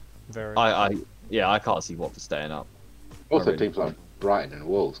 Like, very. I can't see Watford staying up. Also, teams like Brighton and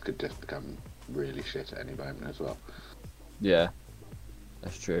Wolves could just become really shit at any moment as well. Yeah,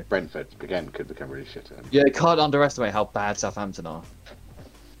 that's true. Brentford again could become really shit at any moment. Yeah, you can't underestimate how bad Southampton are.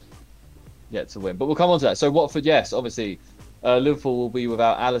 Yet to win, but we'll come on to that. So Watford, yes, obviously, Liverpool will be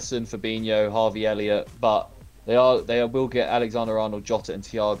without Alisson, Fabinho, Harvey Elliott, but they will get Alexander-Arnold, Jota, and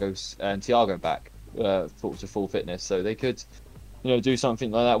Thiago back to full fitness, so they could, do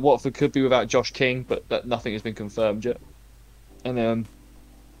something like that. Watford could be without Josh King, but nothing has been confirmed yet. And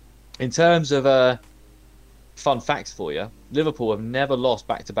in terms of fun facts for you, Liverpool have never lost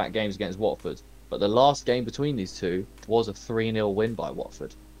back-to-back games against Watford, but the last game between these two was a 3-0 win by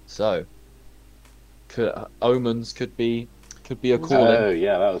Watford. So. Omens could be a call. Oh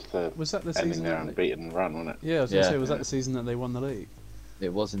yeah, was that the ending season their unbeaten run, wasn't it? Yeah, I was gonna say, was that the season that they won the league?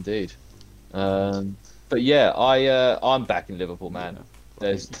 It was indeed. But yeah, I'm back in Liverpool, man.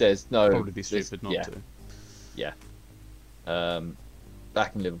 Yeah, there's no probably be stupid not to. Yeah.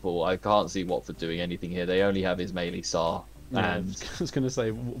 Back in Liverpool, I can't see Watford doing anything here. They only have Ismaili Sarr. And I was going to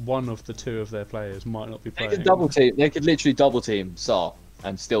say one of the two of their players might not be playing. They could double team. They could literally double team Sarr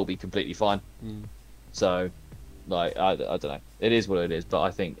and still be completely fine. So, like, I don't know. It is what it is, but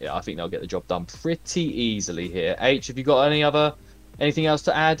I think they'll get the job done pretty easily here. H, have you got any other Anything else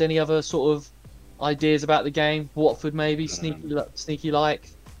to add? Any other sort of ideas about the game? Watford maybe sneaky like.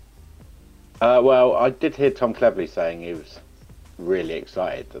 Well, I did hear Tom Cleverley saying he was really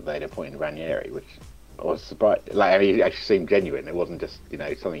excited that they'd appointed Ranieri, which I was surprised. Like, I mean, it actually seemed genuine. It wasn't just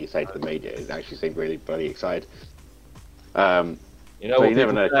something you say to the media. It actually seemed really bloody excited. You know what you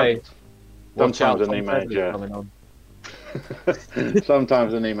never know. Sometimes a new manager.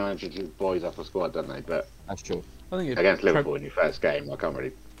 Sometimes a new manager just buoys up a squad, don't they? But that's true. I think against Liverpool in your first game, I can't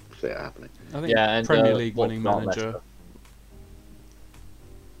really see it happening. I think and Premier League winning manager.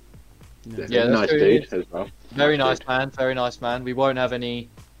 Yeah, nice dude as well. Very nice man. Very nice man. We won't have any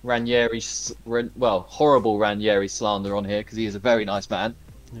Ranieri, horrible Ranieri slander on here because he is a very nice man,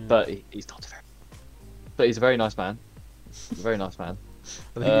 but he's not a very. But he's a very nice man. A very nice man.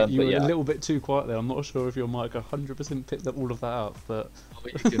 I think you were a little bit too quiet there. I'm not sure if your mic 100% picked up all of that up, but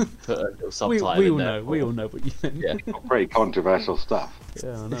you can put a little subtitle we in all there. know. We all know what you meant. Yeah, pretty controversial stuff.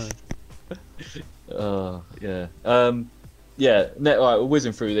 Yeah, I yeah. know. Right, we're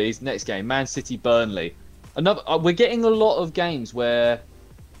whizzing through these. Next game, Man City Burnley. We're getting a lot of games where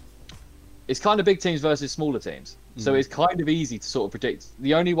it's kind of big teams versus smaller teams. So it's kind of easy to sort of predict.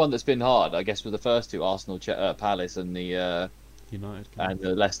 The only one that's been hard, I guess, were the first two: Arsenal, Palace, and the United and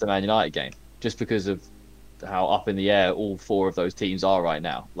the Leicester Man United game. Just because of how up in the air all four of those teams are right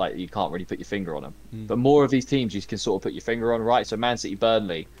now. Like, you can't really put your finger on them. But more of these teams you can sort of put your finger on, right? So Man City,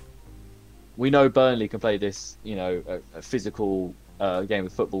 Burnley. We know Burnley can play this, a physical game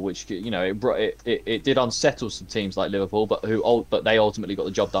of football, which it did unsettle some teams like Liverpool, but they ultimately got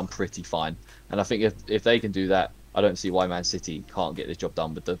the job done pretty fine. And I think if they can do that, I don't see why Man City can't get this job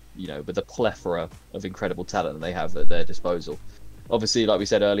done with the plethora of incredible talent that they have at their disposal. Obviously, like we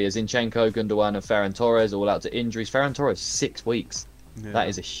said earlier, Zinchenko, Gundogan, and Ferran Torres all out to injuries. Ferran Torres 6 weeks. Yeah. That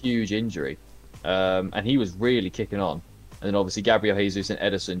is a huge injury, and he was really kicking on. And then obviously Gabriel Jesus and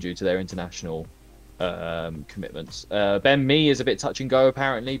Ederson due to their international commitments. Ben Mee is a bit touch and go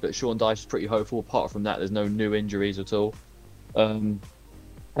apparently, but Sean Dyche is pretty hopeful. Apart from that, there's no new injuries at all. And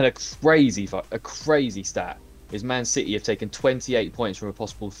a crazy stat is Man City have taken 28 points from a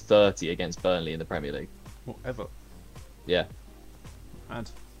possible 30 against Burnley in the Premier League. Whatever. Yeah. Mad.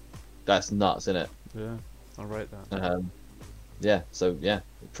 That's nuts, isn't it? Yeah, I'll rate that.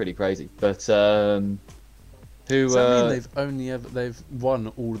 Pretty crazy. But Does that mean they've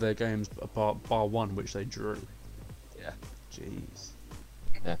won all their games bar one, which they drew? Yeah. Jeez.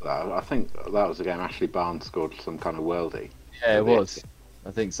 Yeah. I think that was the game Ashley Barnes scored some kind of worldie. Yeah, it was.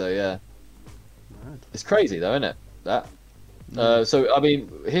 I think so. Yeah. Mad. It's crazy though, isn't it? That. So I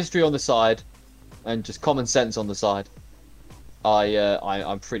mean, history on the side, and just common sense on the side.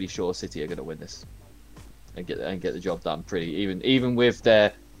 I'm pretty sure City are going to win this, and get the job done. Even with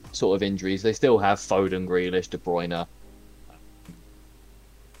their sort of injuries, they still have Foden, Grealish, De Bruyne.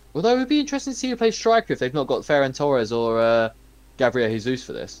 Although it would be interesting to see who plays striker if they've not got Ferran Torres or Gabriel Jesus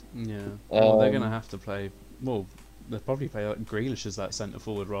for this. Yeah. Well, they're going to have to play. Well, they'll probably play like Grealish as that centre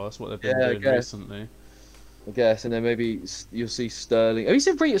forward role. That's what they've been doing recently. I guess, and then maybe you'll see Sterling. Have you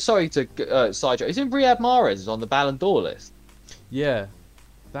seen sidetrack? Have you seen Riyad Mahrez on the Ballon d'Or list? Yeah.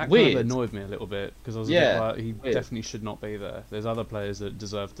 That kind of annoyed me a little bit because I was a bit like, he definitely should not be there. There's other players that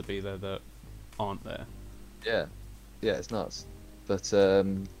deserve to be there that aren't there. Yeah, it's nuts. But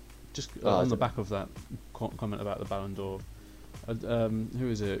just on the back of that comment about the Ballon d'Or, who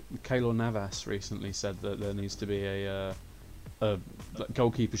is it? Keylor Navas recently said that there needs to be a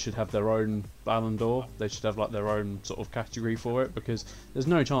goalkeepers should have their own Ballon d'Or. They should have like their own sort of category for it because there's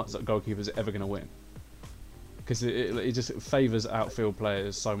no chance that goalkeepers are ever going to win. Because it just favours outfield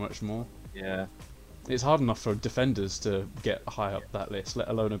players so much more. Yeah. It's hard enough for defenders to get high up that list, let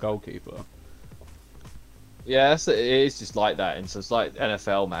alone a goalkeeper. Yeah, it's just like that. And so it's like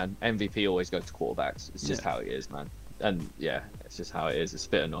NFL, man. MVP always goes to quarterbacks. It's just how it is, man. And yeah, it's just how it is. It's a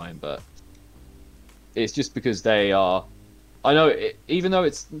bit annoying, but it's just because they are. I know, even though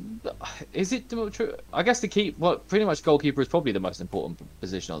it's. Is it true? I guess pretty much goalkeeper is probably the most important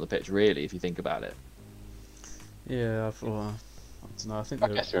position on the pitch, really, if you think about it. Yeah, I don't know. I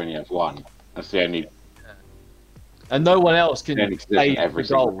guess you only have one. That's the only. And no one else can play every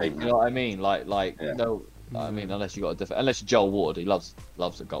goal. Team, you know what I mean? No. I mean, unless you got unless you're Joel Ward, he loves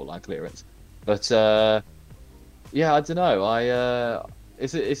a goal line clearance. But I don't know.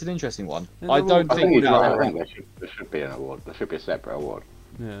 It's an interesting one. I think there should be an award. There should be a separate award.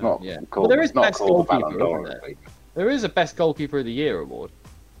 Yeah. Well, there is best goalkeeper. There is a best goalkeeper of the year award.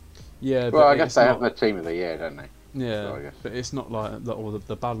 Yeah, well, I guess they have the team of the year, don't they? Yeah, so but it's not like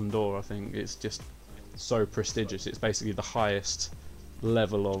the Ballon d'Or. I think it's just so prestigious. It's basically the highest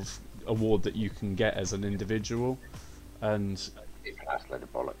level of award that you can get as an individual, and Even that's a load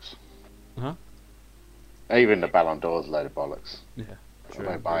of bollocks. Huh? Even the Ballon d'Or's a load of bollocks. Yeah. I True.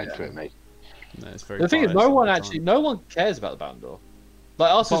 don't buy into it, mate. No, it's very The thing is, biased all the time. no one cares about the Ballon d'Or.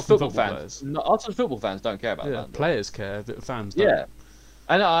 Like us as Apart from football football fans, us as football fans don't care about the Yeah, Ballon d'Or. players care, but fans don't. Yeah,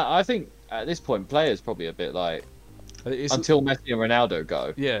 and I think at this point, players probably a bit like until Messi and Ronaldo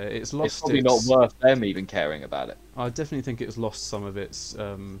go. Yeah, it's lost. It's probably not worth them even caring about it. I definitely think it's lost some of its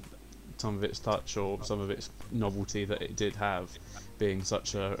touch or some of its novelty that it did have, being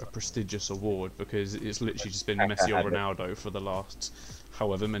such a prestigious award, because it's literally just been Messi or Ronaldo for the last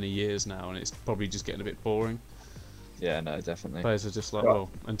however many years now, and it's probably just getting a bit boring. Yeah, no, definitely. Players are just like, well,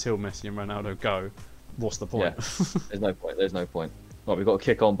 until Messi and Ronaldo go, what's the point? Yeah. There's no point. There's no point. Right, we've got to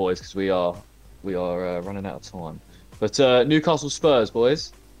kick on, boys, because we are running out of time. But Newcastle Spurs,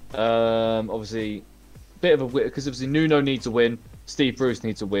 boys. Obviously, bit of a because obviously Nuno needs a win. Steve Bruce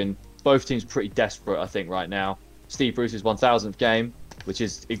needs a win. Both teams pretty desperate, I think, right now. Steve Bruce's 1,000th game, which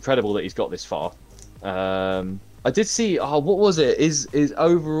is incredible that he's got this far. I did see. Oh, what was it? Is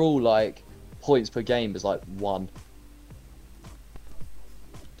overall like points per game is like 1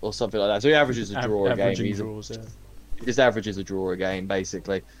 or something like that. So he averages a draw a game. He just averages a draw a game,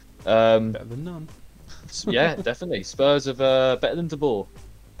 basically. Better than none. Yeah, definitely. Spurs have better than De Boer.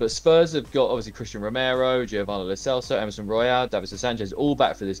 But Spurs have got obviously Christian Romero, Giovanni Lo Celso, Emerson Royale, Davinson Sanchez, all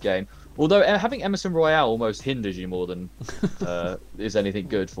back for this game. Although having Emerson Royale almost hinders you more than is anything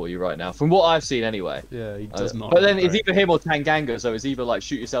good for you right now, from what I've seen anyway. Yeah, he does not. But then it's either him or Tanganga, so it's either like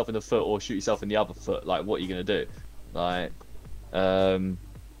shoot yourself in the foot or shoot yourself in the other foot. Like, what are you gonna do? Like,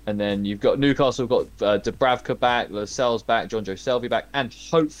 and then you've got Newcastle, got Dubravka back, Lascelles back, John Joe Shelby back, and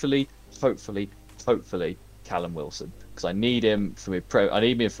hopefully, Callum Wilson, because I need him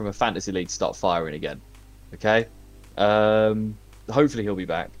from a fantasy league to start firing again. Okay, hopefully he'll be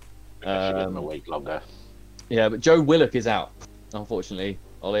back. A week longer. Yeah, but Joe Willock is out, unfortunately.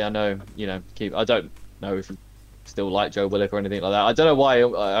 Ollie, I know, I don't know if you still like Joe Willock or anything like that. I don't know why.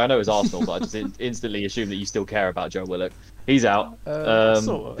 I know it's Arsenal, but I just instantly assume that you still care about Joe Willock. He's out.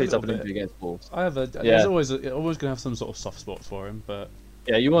 Picked up an injury against Wolves. There's always gonna have some sort of soft spot for him, but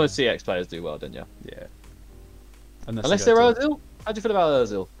yeah, you want to see ex-players do well, don't you? Yeah. Unless they're Ozil. How do you feel about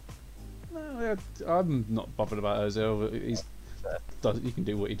Ozil? No, I'm not bothered about Ozil. He can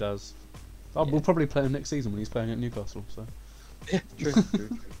do what he does. We'll probably play him next season when he's playing at Newcastle. So. Yeah, true.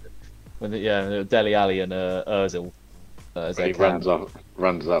 When Dele Alli and Ozil. He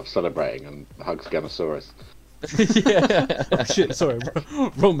runs up celebrating and hugs Ganosaurus. Yeah. Oh shit! Sorry,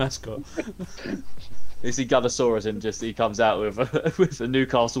 wrong mascot. You see Gunnosaurus and he comes out with a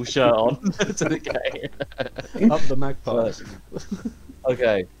Newcastle shirt on to the game. Up the Magpies.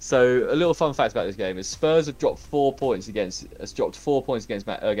 Okay, so a little fun fact about this game is Spurs have dropped 4 points against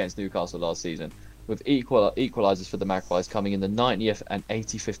Newcastle last season, with equalisers for the Magpies coming in the 90th and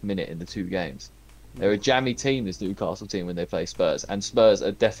 85th minute in the 2 games. They're a jammy team, this Newcastle team, when they play Spurs, and Spurs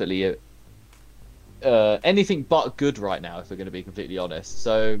are definitely anything but good right now, if we're going to be completely honest.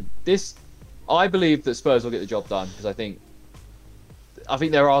 So I believe that Spurs will get the job done, because I think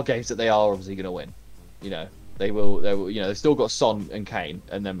there are games that they are obviously going to win. They will. They've still got Son and Kane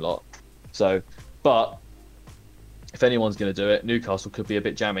and them lot. So, but if anyone's going to do it, Newcastle could be a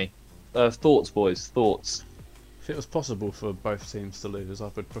bit jammy. Thoughts, boys? Thoughts? If it was possible for both teams to lose,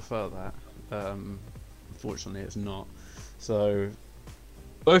 I would prefer that. Unfortunately, it's not. So,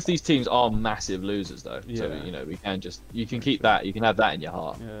 both these teams are massive losers, though. Yeah. So you can keep that. You can have that in your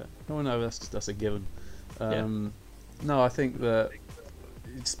heart. Yeah. Oh no, that's a given. Yeah. No, I think that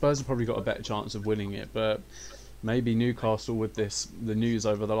Spurs have probably got a better chance of winning it, but maybe Newcastle, with the news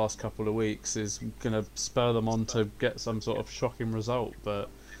over the last couple of weeks, is going to spur them on to get some sort of shocking result. But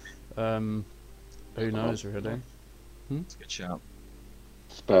who knows, really? That's a good shout.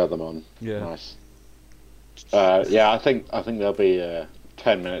 Spur them on. Yeah. Nice. I think there'll be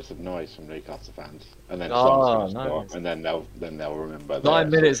 10 minutes of noise from Newcastle fans, and then nice. and then they'll remember. 9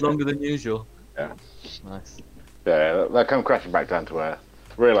 minutes longer than usual. Yeah. Nice. Yeah, they'll come crashing back down to earth.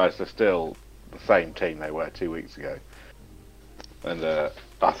 Realise they're still the same team they were 2 weeks ago. And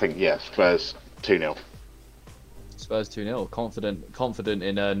I think Spurs 2-0. Spurs 2-0. Confident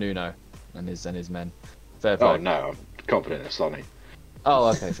in Nuno and his men. Fair play. Oh no, I'm confident in Sonny. Oh,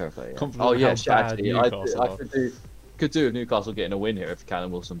 okay, fair play. Yeah. Oh yeah, actually, I could do with Newcastle getting a win here if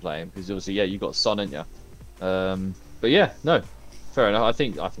Callum Wilson playing, because obviously you got Son, ain't you? But yeah, no, fair enough. I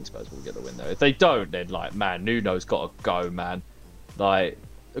think Spurs will get the win though. If they don't, then Nuno's got to go, man. Like,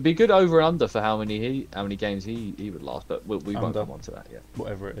 it'd be good over and under for how many games he would last, but we won't come on to that yet.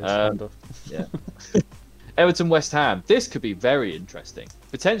 Whatever it is. Under. Yeah. Everton West Ham. This could be very interesting.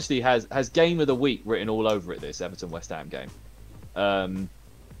 Potentially has game of the week written all over it. This Everton West Ham game.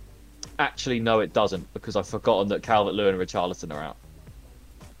 Actually, no, it doesn't, because I've forgotten that Calvert-Lewin and Richarlison are out.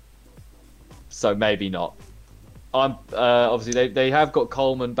 So maybe not. Obviously they have got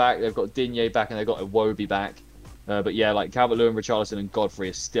Coleman back, they've got Digne back, and they've got Iwobi back. But yeah, like Calvert-Lewin, Richarlison, and Godfrey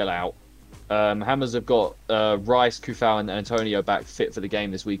are still out. Hammers have got Rice, Kufau, and Antonio back fit for the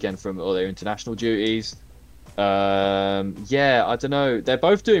game this weekend from all their international duties. Yeah, I don't know. They're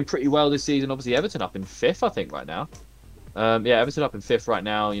both doing pretty well this season. Obviously, Everton up in 5th, I think, right now. Yeah, Everton up in 5th right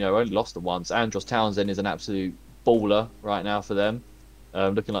now. You know, only lost them once. Andros Townsend is an absolute baller right now for them.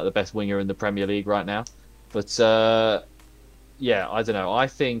 Looking like the best winger in the Premier League right now. But yeah, I don't know. I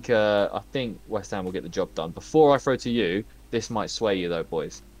think West Ham will get the job done. Before I throw to you, this might sway you though,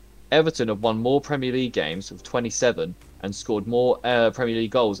 boys. Everton have won more Premier League games with 27 and scored more Premier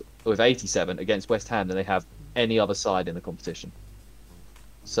League goals with 87 against West Ham than they have any other side in the competition.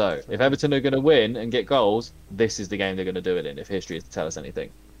 So, if Everton are going to win and get goals, this is the game they're going to do it in, if history is to tell us anything.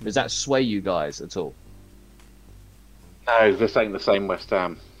 Does that sway you guys at all? No, this ain't the same West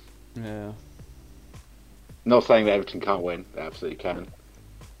Ham. Yeah. Not saying that Everton can't win, they absolutely can.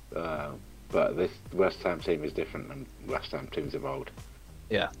 But this West Ham team is different than West Ham teams of old.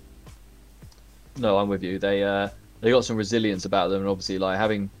 Yeah. No, I'm with you. They got some resilience about them, and obviously, like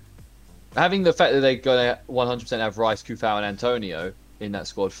having the fact that they're going to 100% have Rice, Kufau, and Antonio in that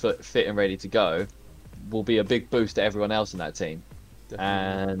squad fit and ready to go will be a big boost to everyone else in that team.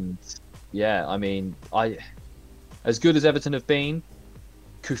 Definitely. And yeah, I mean, as good as Everton have been,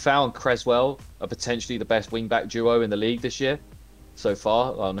 Kufau and Cresswell are potentially the best wing-back duo in the league this year so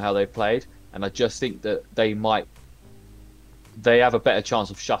far on how they've played, and I just think that they have a better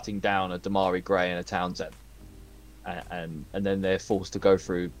chance of shutting down a Damari Gray and a Townsend, and then they're forced to go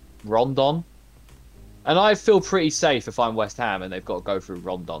through Rondon. And I feel pretty safe if I'm West Ham and they've got to go through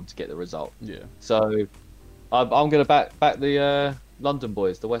Rondon to get the result. Yeah. So I'm going to back the London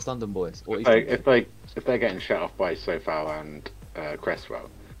boys, the West London boys. If they're getting shut off by Sofal and Cresswell,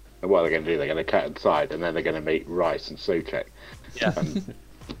 then what are they going to do? They're going to cut inside, and then they're going to meet Rice and Souček. Yeah.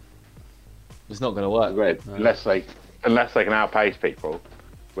 It's not going to work. Unless they can outpace people,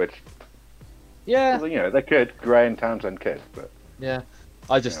 which yeah, you know they could. Gray and Townsend could, but yeah,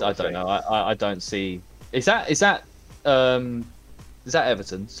 I don't know. I don't see. Is that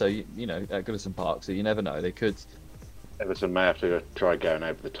Everton? So you know at Goodison Park, so you never know. They could. Everton may have to try going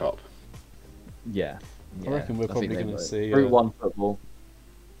over the top. Yeah. I reckon we're probably going to see Route 1 football.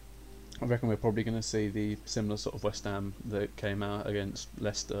 I reckon we're probably going to see the similar sort of West Ham that came out against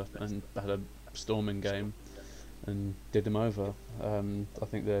Leicester and had a storming game and did them over. I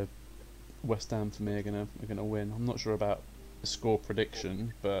think the West Ham for me are going to win. I'm not sure about the score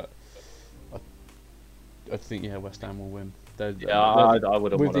prediction, but I think West Ham will win. I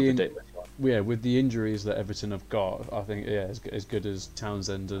wouldn't want to predict this one. Yeah, with the injuries that Everton have got, I think as good as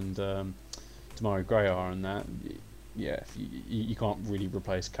Townsend and Damari Gray are, and that. Yeah, you can't really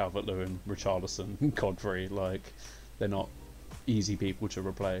replace Calvert-Lewin, Richarlison, Godfrey. Like, they're not easy people to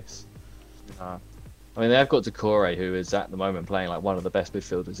replace. I mean, they've got Doucouré, who is at the moment playing like one of the best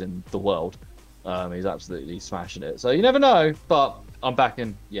midfielders in the world. He's absolutely smashing it. So you never know, but I'm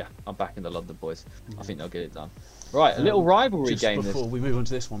backing the London boys. I think they'll get it done. Right, a little rivalry game. Before we move on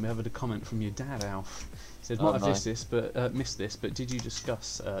to this one, we have a comment from your dad, Alf. He said, might have missed this, but did you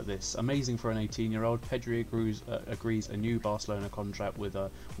discuss this? Amazing for an 18-year-old. Pedri agrees a new Barcelona contract with a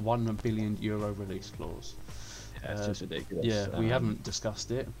 €1 billion release clause. Yeah, it's just ridiculous. Yeah, we haven't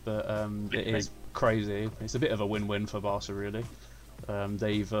discussed it, but it is crazy. It's a bit of a win-win for Barca, really.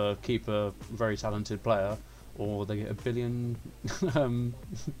 They either keep a very talented player, or they get $1 billion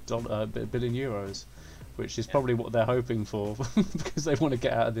euros. Which is probably what they're hoping for, because they want to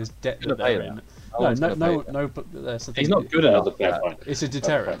get out of this debt that they're in. No, but he's not good enough. It's a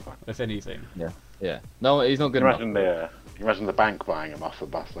deterrent, if anything. Yeah. No, he's not good enough. Imagine the bank buying him off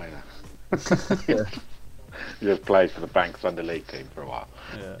of Barcelona. He just played for the bank's under league team for a while.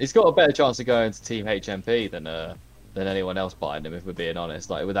 Yeah. He's got a better chance of going to Team HMP than anyone else buying him, if we're being honest.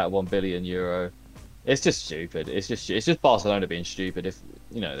 Like with that €1 billion. It's just stupid. It's just Barcelona being stupid. If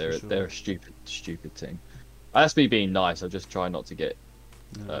you know they're a stupid team. That's me being nice. I'll just try not to get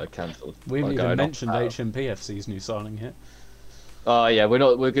cancelled. We haven't even mentioned HMPFC's new signing yet. Oh yeah,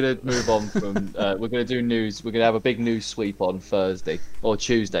 we're gonna move on from. We're gonna do news. We're gonna have a big news sweep on Thursday or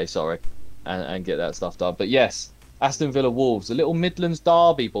Tuesday, sorry, and get that stuff done. But yes, Aston Villa Wolves, a little Midlands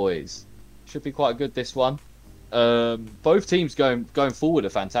derby, boys. Should be quite good this one. Both teams going forward are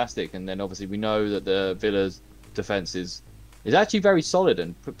fantastic, and then obviously we know that the Villa's defence is actually very solid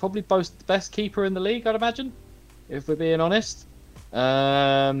and probably both the best keeper in the league, I'd imagine, if we're being honest.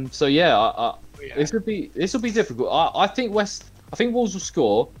 So yeah, this will be difficult. I think I think Wolves will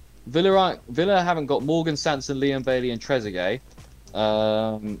score. Villa haven't got Morgan Sanson, Liam Bailey, and Trezeguet.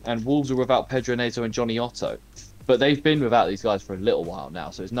 And Wolves are without Pedro Neto and Johnny Otto. But they've been without these guys for a little while now,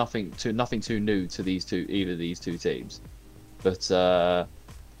 so it's nothing too new to either of these two teams. But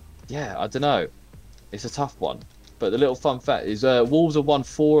yeah, I don't know. It's a tough one. But the little fun fact is Wolves have won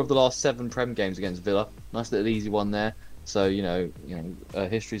 4 of the last 7 Prem games against Villa. Nice little easy one there. So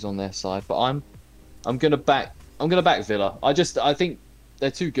history's on their side. But I'm gonna back Villa. I think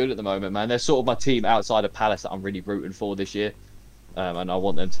they're too good at the moment, man. They're sort of my team outside of Palace that I'm really rooting for this year, and I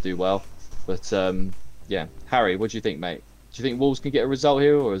want them to do well. But yeah, Harry, what do you think, mate? Do you think Wolves can get a result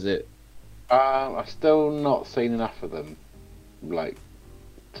here, or is it? I've still not seen enough of them, like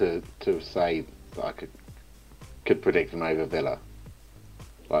to say that I could predict them over Villa.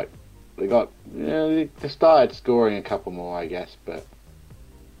 Like they started scoring a couple more, I guess, but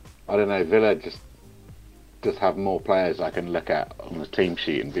I don't know. Villa just have more players I can look at on the team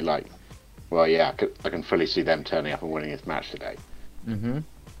sheet and be like, well, yeah, I can fully see them turning up and winning this match today. Mm-hmm.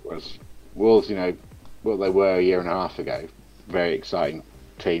 Whereas Wolves, what they were a year and a half ago, very exciting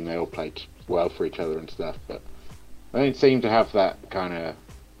team. They all played well for each other and stuff, but they don't seem to have that kind of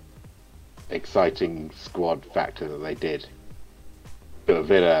exciting squad factor that they did. But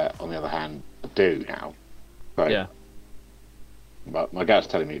Villa, on the other hand, do now. So, yeah. But my gut's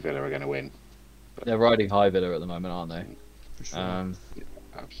telling me Villa are going to win. They're riding high Villa at the moment, aren't they? For sure. Yeah,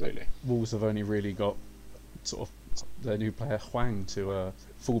 absolutely. Wolves have only really got sort of their new player Hwang to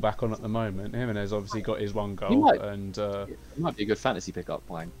fall back on at the moment. Jimenez obviously got his 1 goal, and it might be a good fantasy pickup,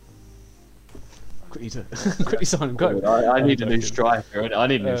 Hwang. quickly sign him. Go. I need a new striker. I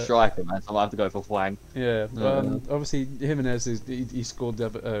need a new striker, man. So I have to go for Hwang. Yeah. Obviously, Jimenez he scored.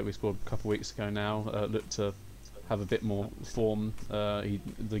 We scored a couple of weeks ago now. Looked to have a bit more form.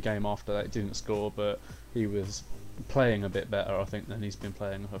 The game after that didn't score, but he was playing a bit better, I think, than he's been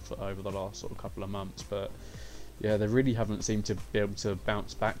playing over the last sort of couple of months. But yeah, they really haven't seemed to be able to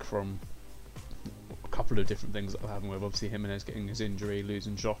bounce back from a couple of different things that have happened with obviously Jimenez getting his injury,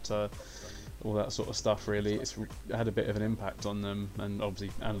 losing Jota, all that sort of stuff. Really, it's had a bit of an impact on them, and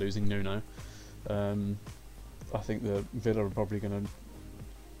losing Nuno. I think the Villa are probably going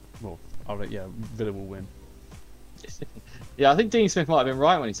to. Villa will win. Yeah, I think Dean Smith might have been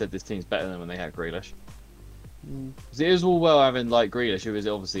right when he said this team's better than when they had Grealish. Because it is all well having Grealish, who is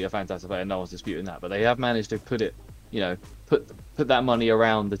obviously a fantastic player, no one's disputing that, but they have managed to put that money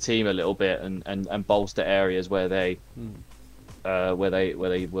around the team a little bit and bolster areas where they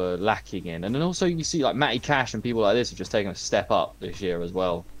were lacking in. And then also you see like Matty Cash and people like this have just taken a step up this year as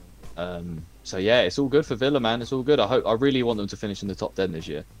well. So yeah, it's all good for Villa, man. It's all good. I really want them to finish in the top 10 this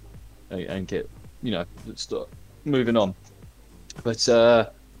year and get start moving on. But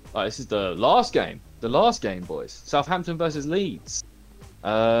this is the last game. The last game, boys. Southampton versus Leeds.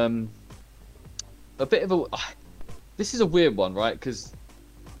 A bit of a. This is a weird one, right? Because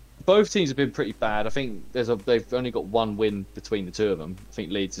both teams have been pretty bad. I think they've only got 1 win between the two of them. I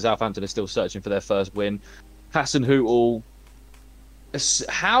think Leeds and Southampton are still searching for their first win. Hasenhüttl,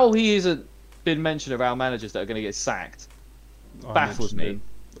 how he hasn't been mentioned around managers that are going to get sacked baffles me.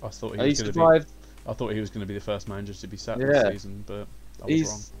 I thought he was going to be the first manager to be sacked this season, but I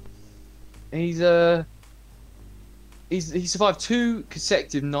was wrong. He survived 2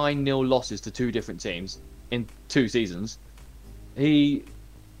 consecutive 9-0 losses to 2 different teams in 2 seasons. They've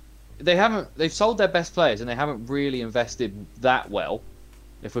sold their best players and they haven't really invested that well,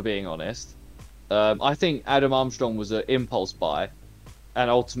 if we're being honest. I think Adam Armstrong was an impulse buy, and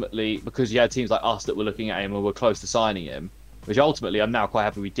ultimately because you had teams like us that were looking at him and were close to signing him, which ultimately I'm now quite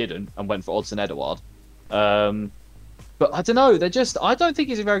happy we didn't and went for Odsonne Edouard. But I don't know. I don't think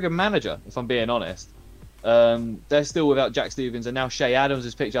he's a very good manager, if I'm being honest. They're still without Jack Stevens, and now Shea Adams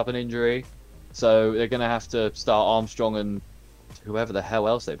has picked up an injury, so they're going to have to start Armstrong and whoever the hell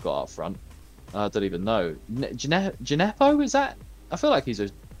else they've got up front. I don't even know. Gineppo, is that? I feel like he's a.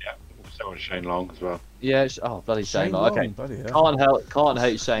 Yeah, so is Shane Long as well. Yeah. Oh, bloody Shane Long. Okay. Can't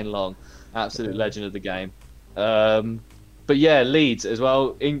hate Shane Long. Absolute legend of the game. But yeah, Leeds as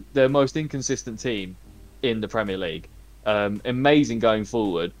well. The most inconsistent team in the Premier League. Amazing going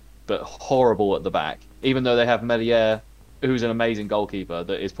forward, but horrible at the back. Even though they have Melier, who's an amazing goalkeeper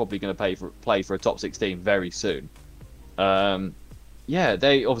that is probably going to play for a top 16 very soon. Yeah,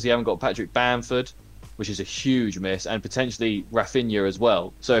 they obviously haven't got Patrick Bamford, which is a huge miss, and potentially Rafinha as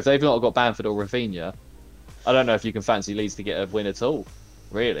well. So if they've not got Bamford or Rafinha, I don't know if you can fancy Leeds to get a win at all.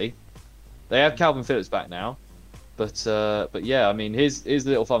 Really, they have Calvin Phillips back now. But yeah, I mean, here's the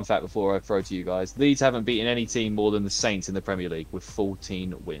little fun fact before I throw to you guys. Leeds haven't beaten any team more than the Saints in the Premier League with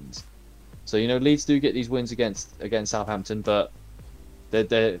 14 wins. So, Leeds do get these wins against Southampton, but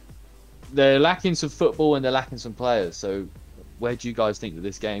they're lacking some football and they're lacking some players. So where do you guys think that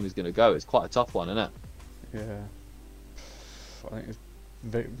this game is going to go? It's quite a tough one, isn't it? Yeah, I think it's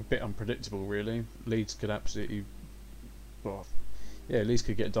a bit unpredictable, really. Leeds could absolutely, well, yeah, Leeds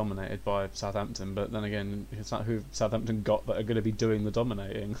could get dominated by Southampton, but then again, it's not who Southampton got that are going to be doing the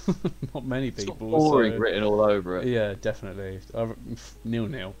dominating. Not many people. Boring written all over it. Yeah, definitely.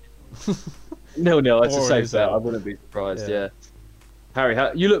 0-0. 0-0. That's a safe bet. I wouldn't be surprised. Yeah. Harry,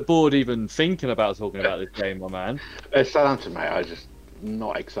 you look bored even thinking about talking about this game, my man. Southampton, mate. I'm just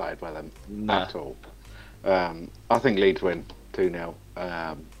not excited by them at all. I think Leeds win 2-0.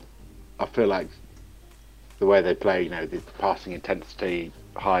 I feel like the way they play, the passing intensity,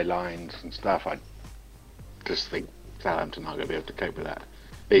 high lines and stuff, I just think Southampton aren't going to be able to cope with that,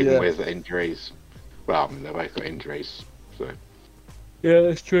 even with injuries. Well, I mean, they've both got injuries, so. Yeah,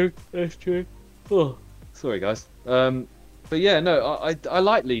 that's true. That's true. Oh, sorry, guys. But yeah, no, I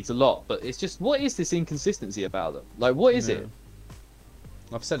like Leeds a lot, but it's just, what is this inconsistency about them? Like, what is it?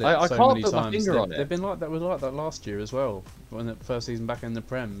 I've said it I so can't many put my times. finger on it. They've been like that. Was like that last year as well. When the first season back in the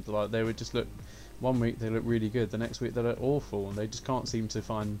Prem, like they would just look. One week they look really good, the next week they look awful, and they just can't seem to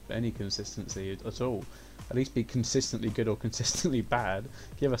find any consistency at all. At least be consistently good or consistently bad.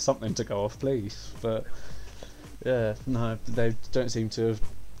 Give us something to go off, please. But yeah, no, they don't seem to have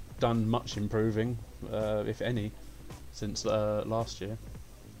done much improving, if any, since last year.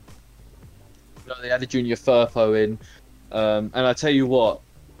 No, they had a Junior Firpo in. And I tell you what,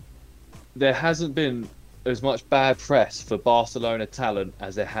 there hasn't been as much bad press for Barcelona talent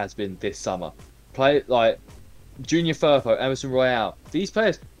as there has been this summer. Play like Junior Firpo, Emerson Royale. These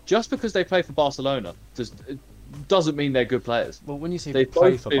players, just because they play for Barcelona, doesn't mean they're good players. Well, when you say they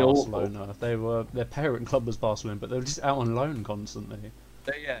play for Barcelona, their parent club was Barcelona, but they were just out on loan constantly.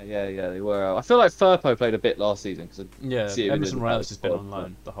 Yeah, they were out. I feel like Firpo played a bit last season because Emerson Royale's just been on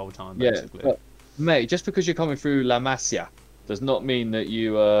loan the whole time, basically. But, mate, just because you're coming through La Masia does not mean that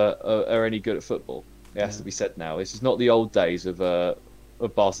you are any good at football. It has to be said now. This is not the old days of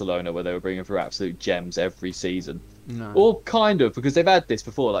Barcelona where they were bringing through absolute gems every season. No. Or kind of, because they've had this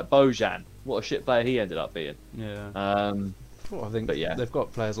before, like Bojan. What a shit player he ended up being. Yeah. I think they've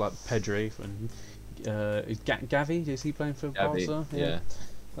got players like Pedri and Gavi. Is he playing for Barca? Yeah.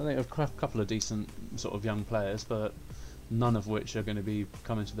 I think a couple of decent sort of young players, but none of which are going to be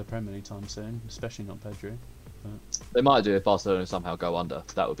coming to the Prem anytime soon, especially not Pedri. But they might do if Barcelona somehow go under.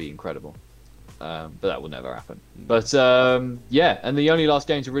 That would be incredible. But that will never happen. But yeah, and the only last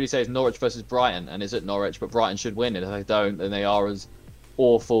game to really say is Norwich versus Brighton, and it's at Norwich, but Brighton should win. And if they don't, then they are as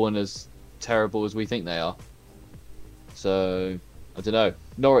awful and as terrible as we think they are. So I don't know.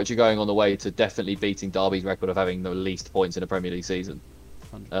 Norwich are going on the way to definitely beating Derby's record of having the least points in a Premier League season.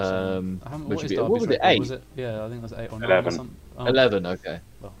 Which would be, what was it? 8? Was it? Yeah, I think it was 8 or 9 11. or something. Oh. 11, okay.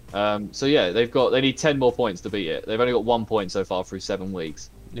 Well. So yeah, they need 10 more points to beat it. They've only got 1 point so far through 7 weeks.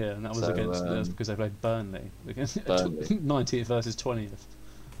 Yeah, and that was against because they played Burnley. 90th versus 20th.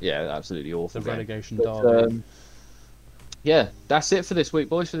 Yeah, absolutely awful. The relegation derby. Yeah, that's it for this week,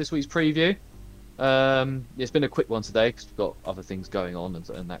 boys. For this week's preview. It's been a quick one today because we've got other things going on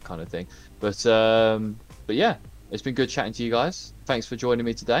and that kind of thing. But yeah, it's been good chatting to you guys. Thanks for joining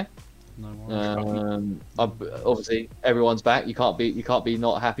me today. No worries. Obviously, everyone's back. You can't be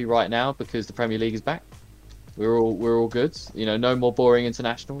not happy right now because the Premier League is back. We're all good. No more boring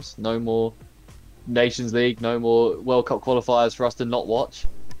internationals. No more Nations League. No more World Cup qualifiers for us to not watch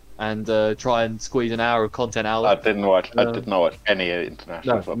and try and squeeze an hour of content out. I did not watch any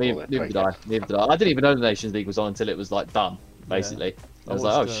international football. Neither did I. I didn't even know the Nations League was on until it was like done. Basically, I was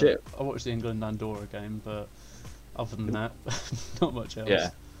like, oh shit. I watched the England-Andorra game, but other than that, not much else. Yeah,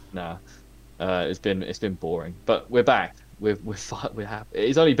 nah. It's been boring, but we're back. We're happy.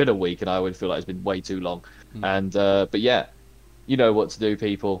 It's only been a week, and I would feel like it's been way too long. And but yeah, you know what to do,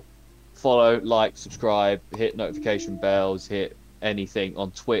 people. Follow, like, subscribe, hit notification bells, hit anything on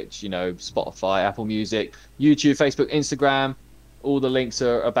Twitch, Spotify, Apple Music, YouTube, Facebook, Instagram. All the links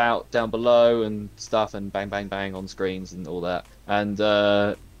are about down below and stuff, and bang, bang, bang on screens and all that. And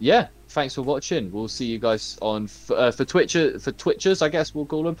yeah, thanks for watching. We'll see you guys on for Twitchers, I guess we'll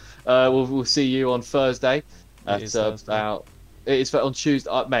call them. We'll see you on Thursday. It's on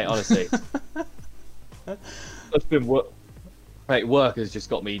Tuesday, mate. Honestly, it's been work. Mate, work has just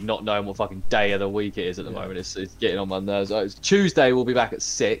got me not knowing what fucking day of the week it is at the moment. It's getting on my nerves. It's Tuesday. We'll be back at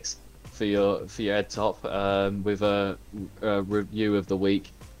 6 for your head top with a review of the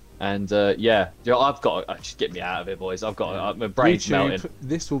week. And yeah, I've got just get me out of it, boys. I've got my brain's melting.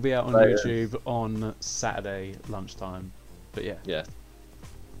 This will be out on YouTube on Saturday lunchtime. But yeah. Yeah.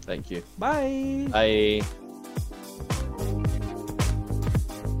 Thank you. Bye. Bye.